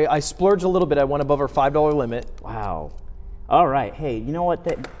 I know I splurged a little bit. I went above our $5 limit. Wow. All right. Hey, you know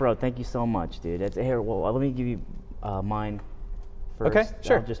what, bro? Thank you so much, dude. Here, well, let me give you mine. First. Okay,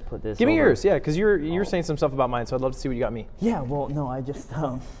 sure. I'll just put this. Give me over. yours, yeah, because you're saying some stuff about mine, so I'd love to see what you got me. Yeah, well, no, I just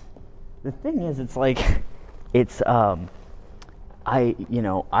the thing is, it's like, it's I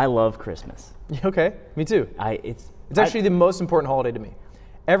love Christmas. Okay, me too. It's actually the most important holiday to me.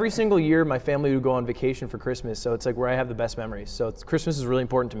 Every single year, my family would go on vacation for Christmas, so it's like where I have the best memories. So Christmas is really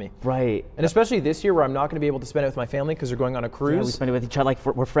important to me. Right. And especially this year, where I'm not going to be able to spend it with my family because they're going on a cruise. Yeah, we spend it with each other. Like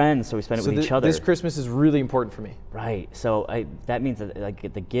we're friends, so we spend it with each other. This Christmas is really important for me. Right. So that means that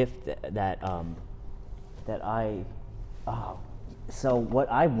like the gift so what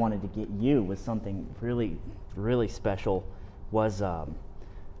I wanted to get you was something really, really special. Was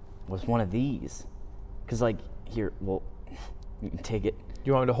one of these, because like here, well, you can take it. Do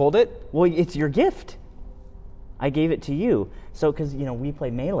you want me to hold it? Well, it's your gift. I gave it to you. So, because, we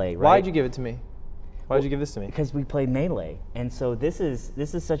play Melee, right? Why'd you give it to me? Why'd you give this to me? Because we play Melee. And so this is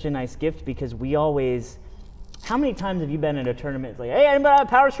such a nice gift because we always, how many times have you been in a tournament? It's like, hey, anybody have a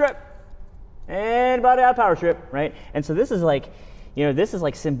power strip? Anybody have a power strip, right? And so this is like, this is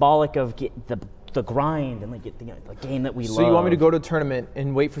like symbolic of the grind and like the game that we love. So you want me to go to a tournament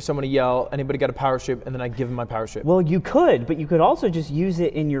and wait for someone to yell, anybody got a power strip, and then I give them my power strip? Well, you could, but you could also just use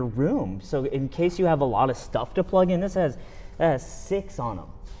it in your room. So in case you have a lot of stuff to plug in, this has 6 on them.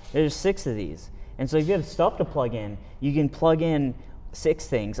 There's 6 of these. And so if you have stuff to plug in, you can plug in 6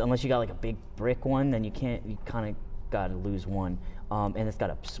 things, unless you got like a big brick one, then you kind of got to lose one. And it's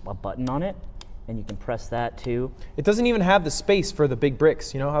got a button on it. And you can press that too. It doesn't even have the space for the big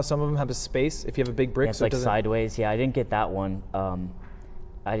bricks. You know how some of them have a space if you have a big brick? Yeah, it's so like sideways. Yeah, I didn't get that one.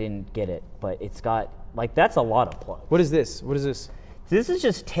 I didn't get it, but it's got, like, that's a lot of plugs. What is this? What is this? This is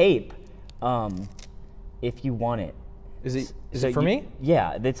just tape, if you want it. Is it for me?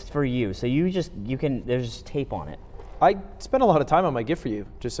 Yeah, it's for you. So there's just tape on it. I spent a lot of time on my gift for you,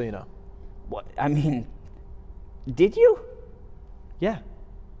 just so you know. What? I mean, did you? Yeah.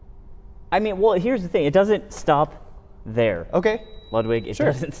 I mean, well, here's the thing. It doesn't stop there. Okay. Ludwig, it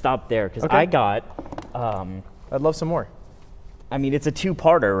doesn't stop there, because okay. I got... I'd love some more. I mean, it's a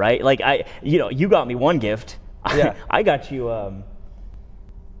 2-parter, right? Like, you got me one gift. Yeah. I got you...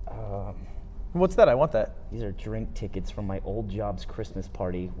 What's that? I want that. These are drink tickets from my old job's Christmas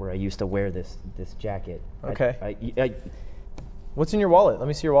party where I used to wear this jacket. Okay. What's in your wallet? Let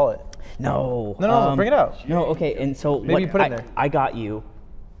me see your wallet. No. No, bring it out. No, okay, and so... Maybe you put it in there. I got you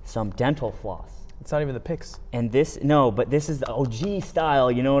some dental floss. It's not even the picks. And this is the OG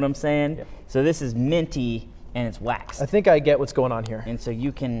style, you know what I'm saying? Yeah. So this is minty and it's waxed. I think I get what's going on here. And so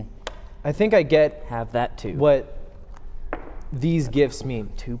you can... I think I get... have that too. What these gifts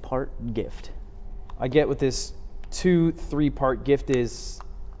mean. 2-part gift. I get what this 2-3-part gift is.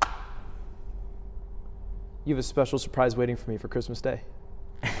 You have a special surprise waiting for me for Christmas Day.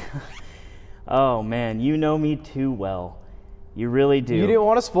 Oh man, you know me too well. You really do. You didn't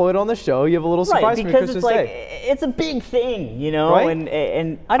want to spoil it on the show. You have a little surprise for me because Christmas it's like Day. it's a big thing, you know. Right?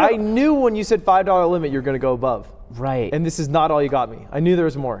 And I knew when you said $5 limit, you're going to go above. Right. And this is not all you got me. I knew there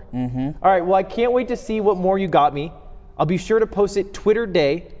was more. Mm-hmm. All right. Well, I can't wait to see what more you got me. I'll be sure to post it Twitter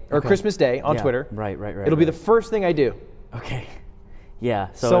Day or Christmas Day on Twitter. Right. It'll be the first thing I do. Okay. Yeah.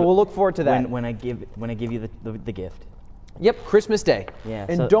 So we'll look forward to that when I give you the gift. Yep, Christmas Day. Yeah.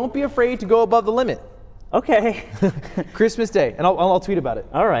 And don't be afraid to go above the limit. Okay. Christmas Day, and I'll tweet about it.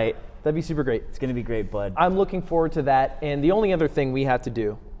 All right. That'd be super great. It's gonna be great, bud. I'm looking forward to that. And the only other thing we have to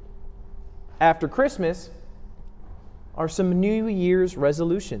do after Christmas are some New Year's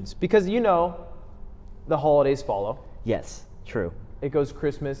resolutions, because the holidays follow. Yes. True. It goes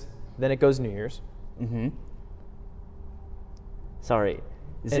Christmas, then it goes New Year's. Mm-hmm. Sorry.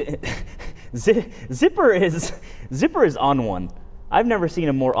 Zipper is on one. I've never seen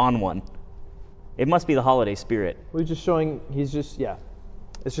him more on one. It must be the holiday spirit. We're just showing, it's just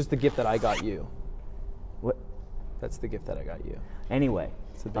the gift that I got you. What? That's the gift that I got you. Anyway,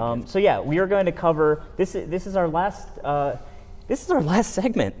 It's a big gift. so yeah, we are going to cover, this is our last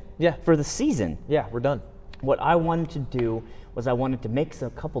segment Yeah. for the season. Yeah, we're done. What I wanted to do was I wanted to make a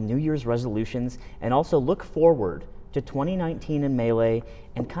couple New Year's resolutions and also look forward to 2019 in Melee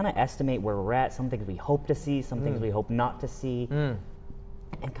and kind of estimate where we're at, some things we hope to see, some things we hope not to see,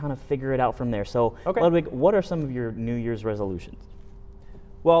 and kind of figure it out from there. So, Okay. Ludwig, what are some of your New Year's resolutions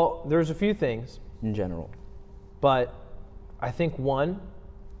Well, there's a few things, in general? but I think one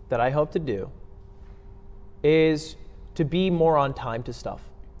that I hope to do is to be more on time to stuff,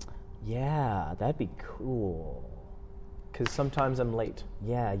 Yeah, that'd be cool. because sometimes I'm late.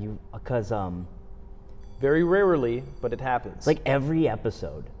 Yeah, because Very rarely, but it happens. it's like every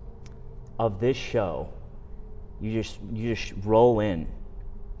episode of this show, you just roll in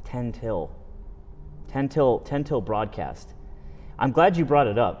 10 till broadcast. I'm glad you brought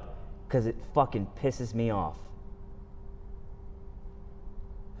it up because it fucking pisses me off.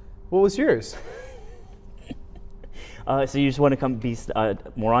 What was yours? So you just want to come be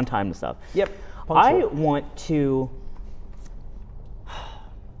more on time and stuff. Yep. I punctual.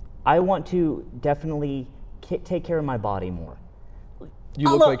 want to definitely take care of my body more. You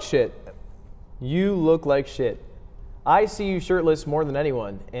look like shit. You look like shit. I see you shirtless more than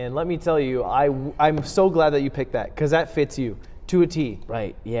anyone, and let me tell you, I'm so glad that you picked that, because that fits you to a T.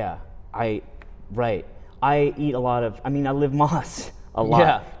 Right, yeah. I eat a lot of, I live moss a lot.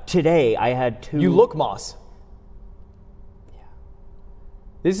 Yeah. Today I had 2. You look moss. Yeah.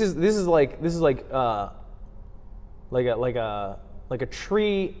 This is like a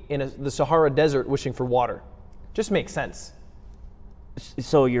tree in the Sahara Desert wishing for water. Just makes sense.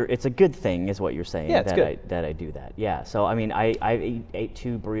 So it's a good thing, is what you're saying. Yeah, it's that good. that I do that. Yeah. So I ate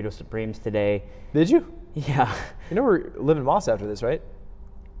 2 burrito supremes today. Did you? Yeah. You know we're living moss after this, right?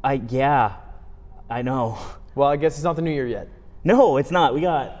 I know. Well, I guess it's not the New Year yet. No, it's not. We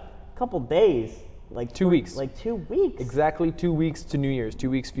got a couple days, like 2 weeks. Like 2 weeks. Exactly 2 weeks to New Year's. 2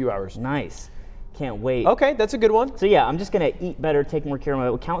 weeks, few hours. Nice. Can't wait. Okay, that's a good one. So yeah, I'm just gonna eat better, take more care of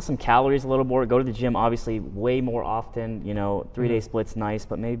my, count some calories a little more, go to the gym obviously way more often. 3-day splits nice,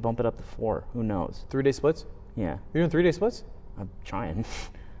 but maybe bump it up to 4. Who knows? 3-day splits? Yeah, You're doing 3-day splits? I'm trying.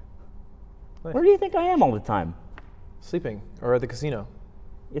 Nice. Where do you think I am all the time? Sleeping or at the casino.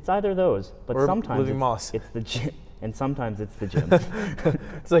 It's either those, but Or sometimes living moss. it's the gym, and sometimes it's the gym.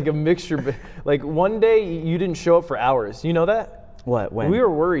 It's like a mixture. Like one day you didn't show up for hours. You know that? What? When? We were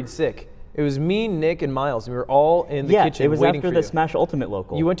worried sick. It was me, Nick, and Miles. We were all in the kitchen it was waiting after for the you. Smash Ultimate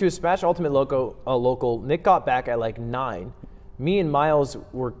local. You went to a Smash Ultimate local. Nick got back at like 9. Me and Miles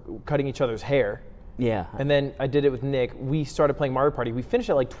were cutting each other's hair. Yeah. And then I did it with Nick. We started playing Mario Party. We finished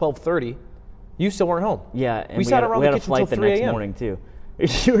at like 12:30. You still weren't home. Yeah, and we sat around we the had a kitchen flight till the 3 next a.m. morning too.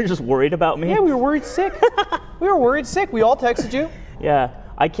 You were just worried about me? Yeah, we were worried sick. We were worried sick. We all texted you. Yeah,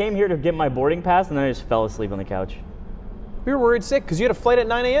 I came here to get my boarding pass and then I just fell asleep on the couch. We were worried sick because you had a flight at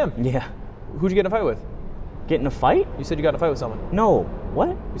 9 a.m. Yeah. Who'd you get in a fight with? Get in a fight? You said you got in a fight with someone. No. What?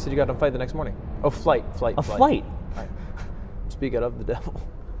 You said you got in a fight the next morning. Oh, flight. A flight? All right. Speak it of the devil.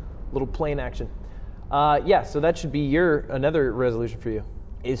 Little plane action. Yeah, so that should be another resolution for you.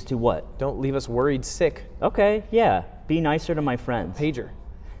 Is to what? Don't leave us worried sick. Okay, yeah. Be nicer to my friends. Pager.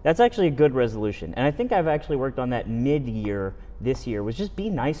 That's actually a good resolution. And I think I've actually worked on that mid-year this year, was just be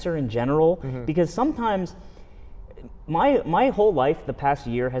nicer in general. Because sometimes my whole life, the past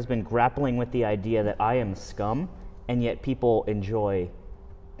year, has been grappling with the idea that I am scum, and yet people enjoy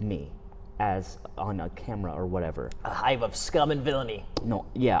me as on a camera or whatever. A hive of scum and villainy. No,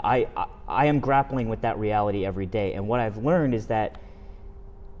 yeah, I am grappling with that reality every day. And what I've learned is that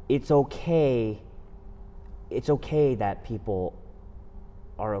it's okay. It's okay that people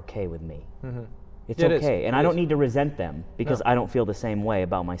are okay with me. Mm-hmm. It's Yeah, it okay, is. and It I don't is. need to resent them because No. I don't feel the same way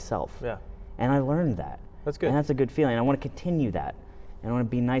about myself. Yeah. And I learned that. That's good. And that's a good feeling. I want to continue that. And I want to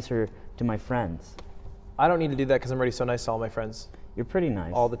be nicer to my friends. I don't need to do that because I'm already so nice to all my friends. You're pretty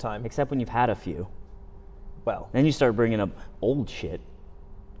nice. All the time. Except when you've had a few. Well, Then you start bringing up old shit.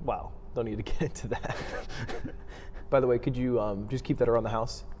 wow. Don't need to get into that. By the way, could you just keep that around the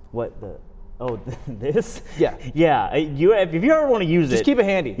house? What the? Oh, this? Yeah. Yeah. If you ever want to use it. Just keep it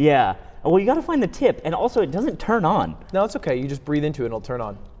handy. Yeah. Well, you got to find the tip. And also, it doesn't turn on. No, it's okay. You just breathe into it and it'll turn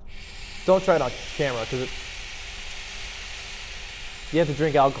on. Don't try it on camera because you have to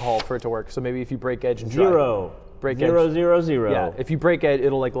drink alcohol for it to work. So maybe if you break edge and try. Break Zero, edge. zero, zero. Yeah, if you break edge,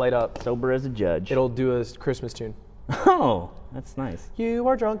 it'll like light up. Sober as a judge. It'll do a Christmas tune. Oh, that's nice. You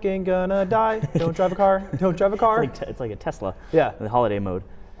are drunk and gonna die. Don't drive a car. Don't drive a car. It's like a Tesla. Yeah. The holiday mode.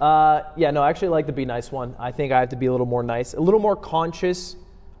 Yeah, no, I actually like the be nice one. I think I have to be a little more nice, a little more conscious,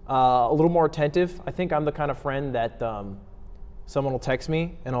 a little more attentive. I think I'm the kind of friend that someone will text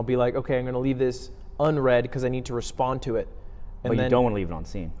me and I'll be like, okay, I'm going to leave this unread because I need to respond to it. And But then, you don't want to leave it on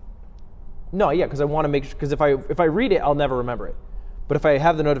scene. No, yeah, because I want to make sure, because if I read it, I'll never remember it. But if I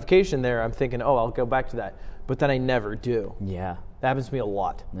have the notification there, I'm thinking, oh, I'll go back to that. But then I never do. Yeah. That happens to me a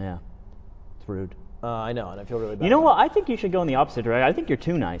lot. Yeah. It's rude. I know, and I feel really bad. You know what? I think you should go in the opposite direction. I think you're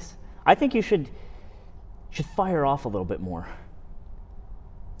too nice. I think you should fire off a little bit more.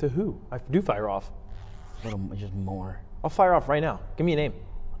 To who? I do fire off. Just more. I'll fire off right now. Give me a name.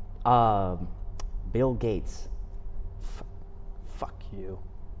 Bill Gates. Fuck you.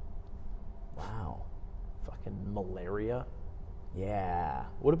 Wow. Fucking malaria. Yeah.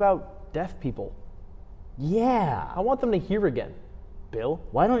 What about deaf people? Yeah. I want them to hear again. Bill?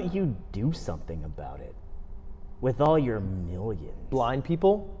 Why don't you do something about it? With all your millions. Blind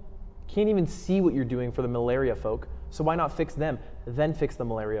people can't even see what you're doing for the malaria folk. So why not fix them, then fix the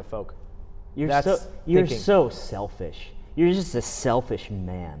malaria folk? You're That's you're thinking. so selfish. You're just a selfish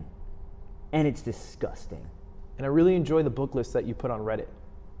man. And it's disgusting. And I really enjoy the book list that you put on Reddit.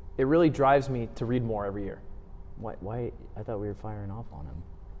 It really drives me to read more every year. Why? I thought we were firing off on him.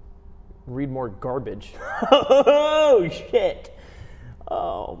 Read more garbage. Oh, shit.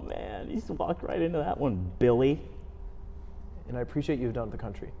 Oh, man. You just walked right into that one, Billy. And I appreciate you've done to the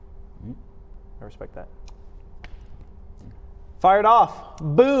country. I respect that. Fired off.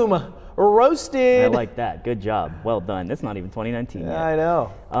 Boom. Roasted. I like that. Good job. Well done. That's not even 2019 yet. I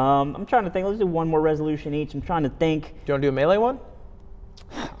know. I'm trying to think. Let's do one more resolution each. I'm trying to think. Do you want to do a melee one?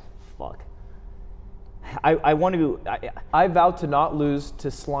 Fuck. I want to. I vow to not lose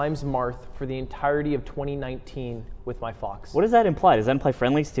to Slime's Marth for the entirety of 2019 with my Fox. What does that imply? Does that imply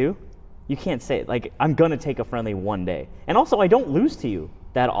friendlies too? You can't say it. Like, I'm going to take a friendly one day. And also, I don't lose to you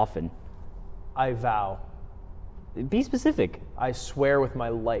that often. I vow. Be specific. I swear with my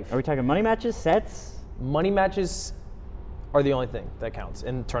life. Are we talking money matches, sets? Money matches are the only thing that counts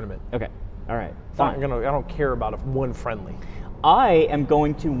in the tournament. Okay. All right. I Fine. don't care about one friendly. I am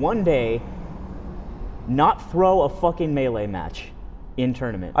going to one day not throw a fucking melee match in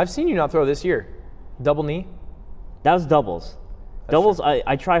tournament. I've seen you not throw this year. Double knee? That was doubles. Doubles,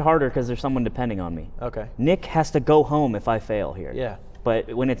 I try harder because there's someone depending on me. Okay. Nick has to go home if I fail here. Yeah.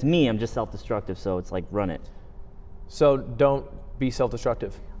 But when it's me, I'm just self-destructive, so it's like, run it. So don't be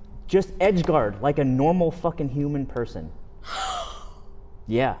self-destructive. Just edge guard like a normal fucking human person.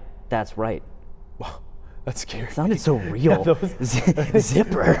 Yeah, that's right. Wow, that's scary. It sounded so real.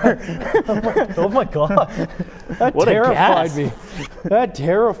 Zipper. Oh my god. That What a terrified gas. me. That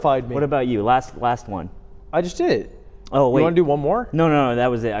terrified me. What about you? Last one. I just did it. Oh, wait. You want to do one more? No, that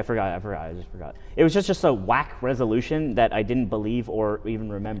was it. I forgot. I just forgot. It was just a whack resolution that I didn't believe or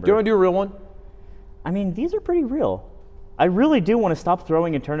even remember. Do you want to do a real one? I mean, these are pretty real. I really do want to stop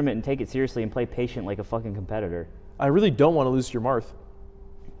throwing a tournament and take it seriously and play patient like a fucking competitor. I really don't want to lose to your Marth.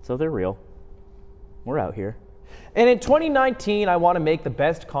 So they're real. We're out here. And in 2019, I want to make the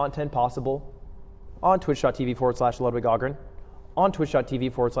best content possible on twitch.tv/Ludwig Ogren, on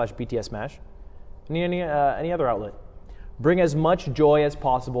twitch.tv/BTS Smash, and any other outlet. Bring as much joy as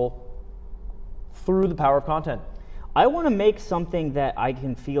possible through the power of content. I want to make something that I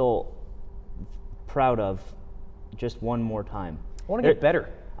can feel proud of just one more time. I want to get better.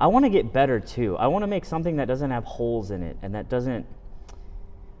 I want to get better too. I want to make something that doesn't have holes in it and that doesn't,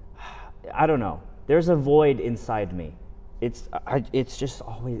 I don't know. There's a void inside me. It's just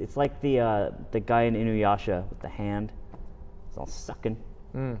always, it's like the guy in Inuyasha with the hand. It's all sucking.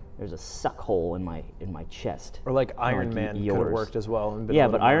 There's a suck hole in my chest. Or like Iron like Man could yours. have worked as well. And been a Yeah,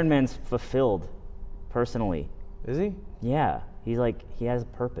 little but more. Iron Man's fulfilled personally. Is he? Yeah, he has a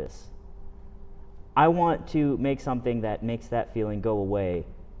purpose. I want to make something that makes that feeling go away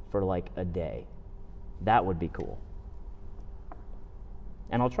for like a day. That would be cool.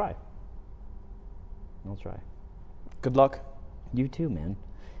 And I'll try. Good luck. You too, man.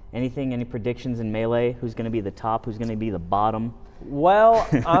 Any predictions in Melee? Who's going to be the top? Who's going to be the bottom? Well,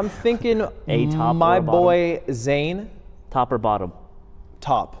 I'm thinking top my or bottom? boy Zane. Top or bottom?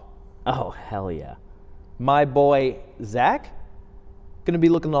 Top. Oh, hell yeah. My boy Zach. Going to be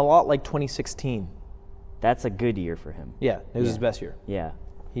looking a lot like 2016. That's a good year for him. Yeah, it was his best year. Yeah.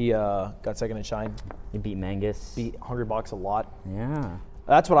 He got second in Shine. He beat Mangus. Beat Hungry Box a lot. Yeah.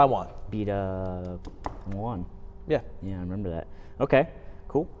 That's what I want. Beat one. Yeah. Yeah, I remember that. Okay,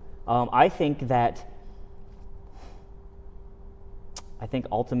 cool. I think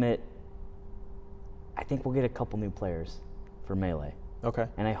Ultimate, I think we'll get a couple new players for Melee. Okay.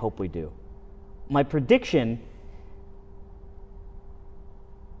 And I hope we do. My prediction,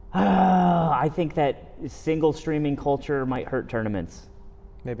 I think that single streaming culture might hurt tournaments.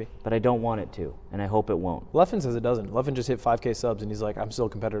 Maybe. But I don't want it to, and I hope it won't. Leffen says it doesn't. Leffen just hit 5K subs, and he's like, I'm still a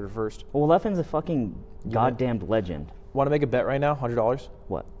competitor first. Well, Leffen's a fucking goddamned legend. Want to make a bet right now? $100?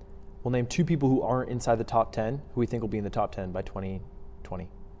 What? We'll name 2 people who aren't inside the top 10 who we think will be in the top 10 by 2020.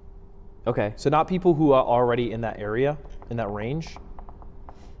 Okay. So not people who are already in that area, in that range.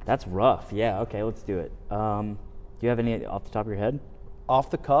 That's rough. Yeah, okay, let's do it. Do you have any off the top of your head? Off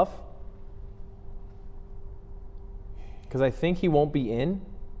the cuff? Because I think he won't be in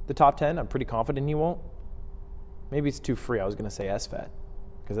the top 10. I'm pretty confident he won't. Maybe it's too free. I was going to say SFAT.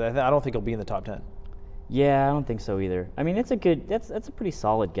 Because I don't think he'll be in the top 10. Yeah, I don't think so either. I mean, that's a pretty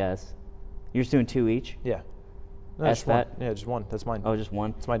solid guess. You're just doing 2 each? Yeah. No, just SFAT? one. Yeah, just one. That's mine. Oh, just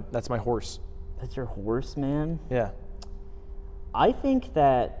one? That's my horse. That's your horse, man? Yeah. I think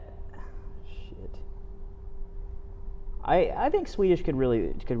that I think Swedish could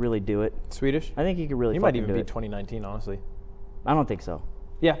really do it. Swedish? I think he could really. He might even do beat it. 2019, honestly. I don't think so.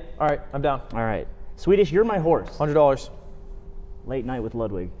 Yeah. All right. I'm down. All right, Swedish, you're my horse. $100. Late night with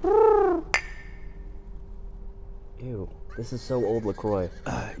Ludwig. Ew, this is so old LaCroix.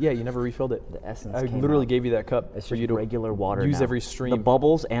 Yeah, you never refilled it. The essence. I came literally out. gave you that cup It's for just you to regular water. use now. every stream. The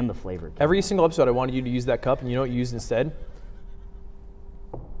bubbles and the flavor. Every single episode, I wanted you to use that cup, and you know what you used instead?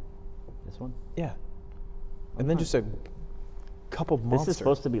 This one. Yeah. And then just a cup of Monster. This is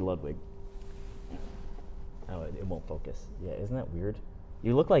supposed to be Ludwig. Oh, it won't focus. Yeah, isn't that weird?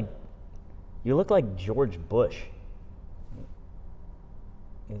 You look like George Bush.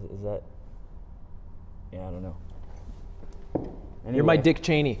 Is that? Yeah, I don't know. Anyway. You're my Dick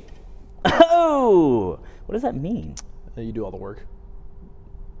Cheney. Oh, what does that mean? You do all the work.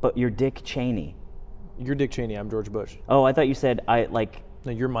 But you're Dick Cheney. You're Dick Cheney. I'm George Bush. Oh, I thought you said No,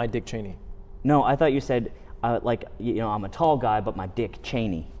 you're my Dick Cheney. No, I thought you said I'm a tall guy, but my Dick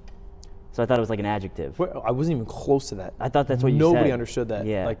Cheney. So I thought it was like an adjective. Well, I wasn't even close to that. I thought that's what you said. Nobody understood that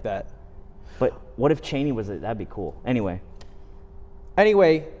like that. But what if Cheney was it? That'd be cool. Anyway,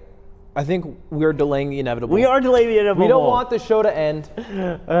 I think we're delaying the inevitable. we are delaying the inevitable. We don't want the show to end.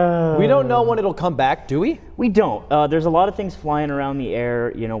 We don't know when it'll come back, do we? We don't. There's a lot of things flying around the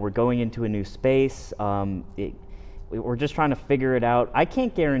air. You know, we're going into a new space. We're just trying to figure it out. I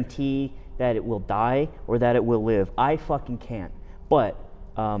can't guarantee that it will die or that it will live. I fucking can't. But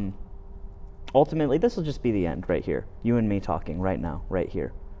ultimately, this will just be the end right here. You and me talking right now, right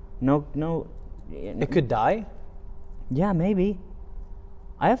here. No. It could die? Yeah, maybe.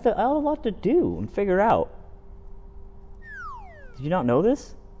 I have a lot to do and figure out. Did you not know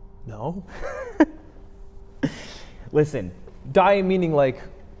this? No. Listen. Die meaning like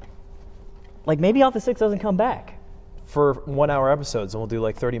maybe Alpha 6 doesn't come back. For 1 hour episodes, and we'll do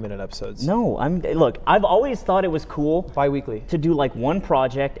like 30-minute episodes. No, look, I've always thought it was cool bi-weekly to do like one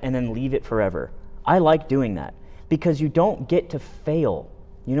project and then leave it forever. I like doing that because you don't get to fail.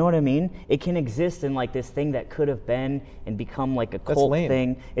 You know what I mean? It can exist in like this thing that could have been and become like a cult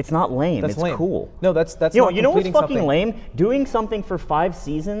thing. It's not lame. That's it's lame. Cool. No, that's you not know what's completing fucking something. lame? Doing something for 5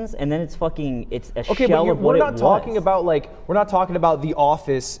 seasons and then it's a Okay, shell but of what we're it not was. talking about we're not talking about The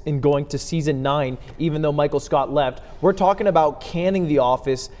Office and going to season 9, even though Michael Scott left. We're talking about canning The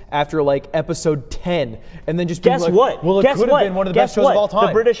Office after like episode 10, and then just being Guess like, what? well, it could have been one of the best shows of all time.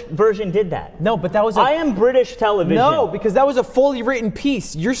 The British version did that. No, but that was I am British television. No, because that was a fully written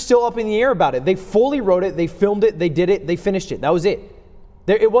piece. You're still up in the air about it. They fully wrote it, they filmed it, they did it, they finished it. That was it.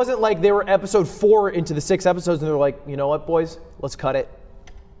 It wasn't like they were episode 4 into the 6 episodes and they're like, you know what, boys? Let's cut it.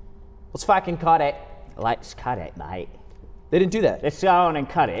 Let's fucking cut it. Let's cut it, mate. They didn't do that. Let's go on and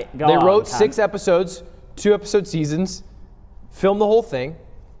cut it. They wrote 6 episodes, 2 episode seasons, filmed the whole thing,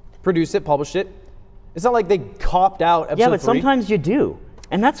 produced it, published it, It's not like they copped out episode 3. Yeah, but sometimes you do.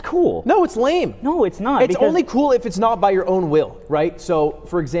 And that's cool. No, it's lame. No, it's not. It's only cool if it's not by your own will, right? So,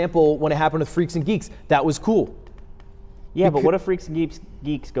 for example, when it happened with Freaks and Geeks, that was cool. Yeah, but what if Freaks and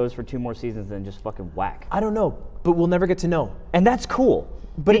Geeks goes for 2 more seasons and just fucking whack? I don't know, but we'll never get to know. And that's cool.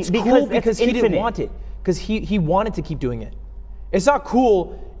 But it's cool because he didn't want it. Because he wanted to keep doing it. It's not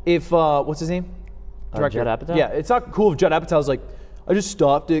cool if, what's his name? Judd Apatow? Yeah, it's not cool if Judd Apatow's like, I just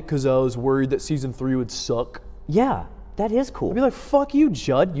stopped it because I was worried that season 3 would suck. Yeah, that is cool. I'd be like, fuck you,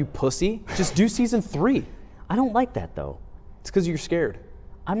 Judd, you pussy. Just do season 3. I don't like that, though. It's because you're scared.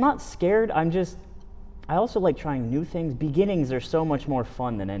 I'm not scared. I also like trying new things. Beginnings are so much more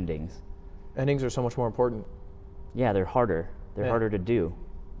fun than endings. Endings are so much more important. Yeah, they're harder. They're harder to do.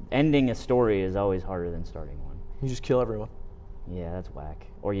 Ending a story is always harder than starting one. You just kill everyone. Yeah, that's whack.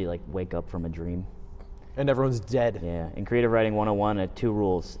 Or you like wake up from a dream. And everyone's dead. Yeah, in Creative Writing 101, I had 2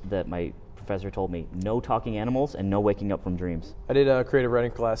 rules that my professor told me. No talking animals and no waking up from dreams. I did a creative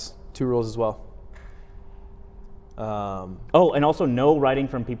writing class, 2 rules as well. Oh, and also no writing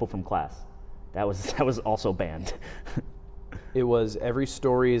from people from class. That was also banned. It was every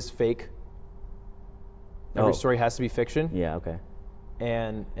story is fake. Every story has to be fiction. Yeah, okay.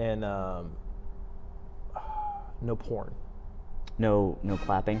 And no porn. No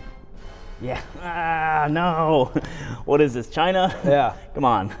clapping. Yeah. No. What is this? China? Yeah. Come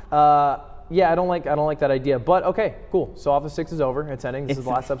on. Yeah, I don't like that idea. But okay, cool. So Office 6 is over. It's ending. This is the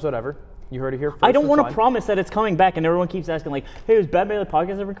last episode ever. You heard it here first. I don't want to promise that it's coming back, and everyone keeps asking like, "Hey, is Bad Bailey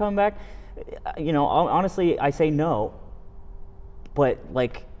Podcast ever coming back?" You know, honestly, I say no. But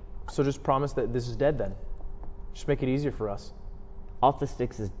like, so just promise that this is dead then. Just make it easier for us. Off the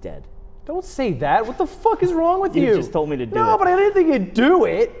Sticks is dead. Don't say that. What the fuck is wrong with you? You just told me to do it. No, but I didn't think you'd do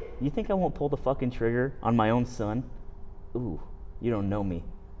it. You think I won't pull the fucking trigger on my own son? Ooh, you don't know me.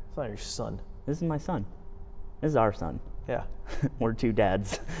 It's not your son. This is my son. This is our son. Yeah. We're 2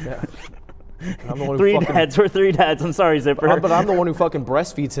 dads. Yeah. I'm the one who 3 dads. We're 3 dads. I'm sorry, Zipper. But I'm the one who fucking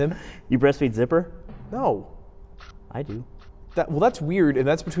breastfeeds him. You breastfeed Zipper? No. I do. Well, that's weird, and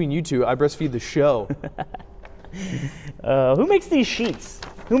that's between you two. I breastfeed the show. Who makes these sheets?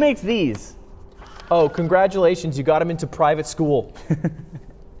 Who makes these? Oh, congratulations. You got him into private school.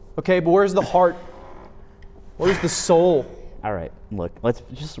 Okay, but where's the heart? Where's the soul? All right, look, let's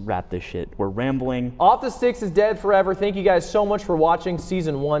just wrap this shit. We're rambling. Off the Sticks is dead forever. Thank you guys so much for watching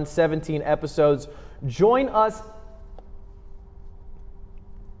Season 1, 17 episodes. Join us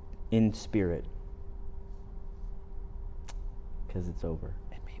in spirit. Because it's over.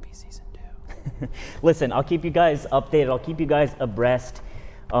 And maybe Season 2. Listen, I'll keep you guys updated. I'll keep you guys abreast.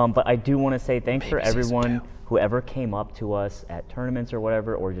 But I do want to say thanks for everyone whoever came up to us at tournaments or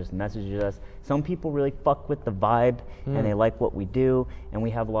whatever, or just messages us. Some people really fuck with the vibe and they like what we do, and we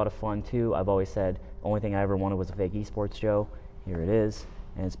have a lot of fun too. I've always said the only thing I ever wanted was a fake esports show. Here it is,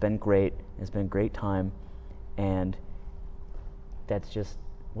 and it's been great. It's been a great time, and that's just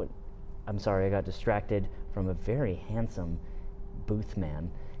what. I'm sorry, I got distracted from a very handsome booth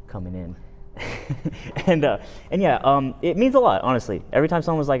man coming in. and yeah, it means a lot, honestly. Every time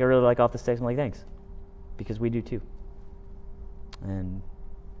someone's like, I really like Off the Sticks, I'm like, thanks. Because we do too. And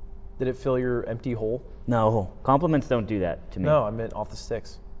did it fill your empty hole? No, compliments don't do that to me. No, I meant Off the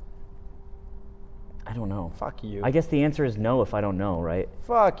Sticks. I don't know. Fuck you. I guess the answer is no if I don't know, right?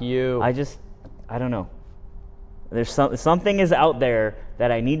 Fuck you. I don't know. There's something is out there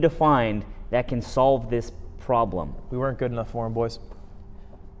that I need to find that can solve this problem. We weren't good enough for him, boys.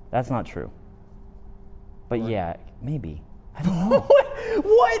 That's not true. But yeah, maybe. I don't know.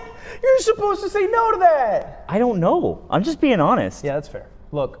 What? You're supposed to say no to that. I don't know. I'm just being honest. Yeah, that's fair.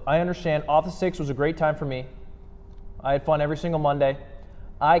 Look, I understand. Off the Sticks was a great time for me. I had fun every single Monday.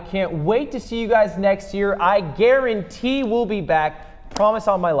 I can't wait to see you guys next year. I guarantee we'll be back. Promise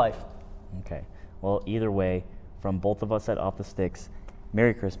on my life. Okay. Well, either way, from both of us at Off the Sticks,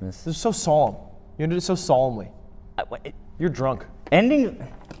 Merry Christmas. This is so solemn. You did it so solemnly. You're drunk. Ending.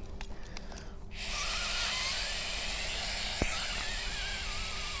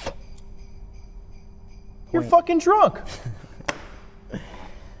 You're fucking drunk.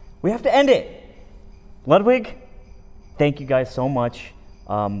 We have to end it. Ludwig, thank you guys so much.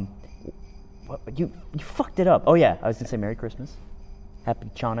 You fucked it up. Oh yeah, I was gonna say Merry Christmas, Happy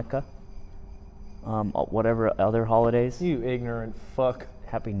Chanukah, whatever other holidays. You ignorant fuck.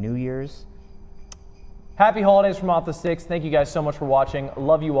 Happy New Year's. Happy holidays from Off the Sticks. Thank you guys so much for watching.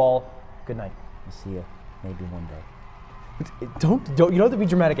 Love you all. Good night. I'll see you maybe one day. Don't, you don't have to be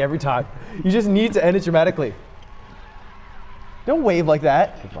dramatic every time. You just need to end it dramatically. Don't wave like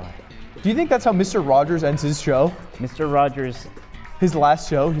that. Goodbye. Do you think that's how Mr. Rogers ends his show? Mr. Rogers His last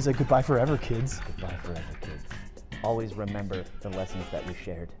show, he's like, goodbye forever, kids. Goodbye forever, kids. Always remember the lessons that we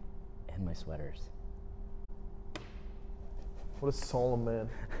shared and my sweaters. What a solemn man.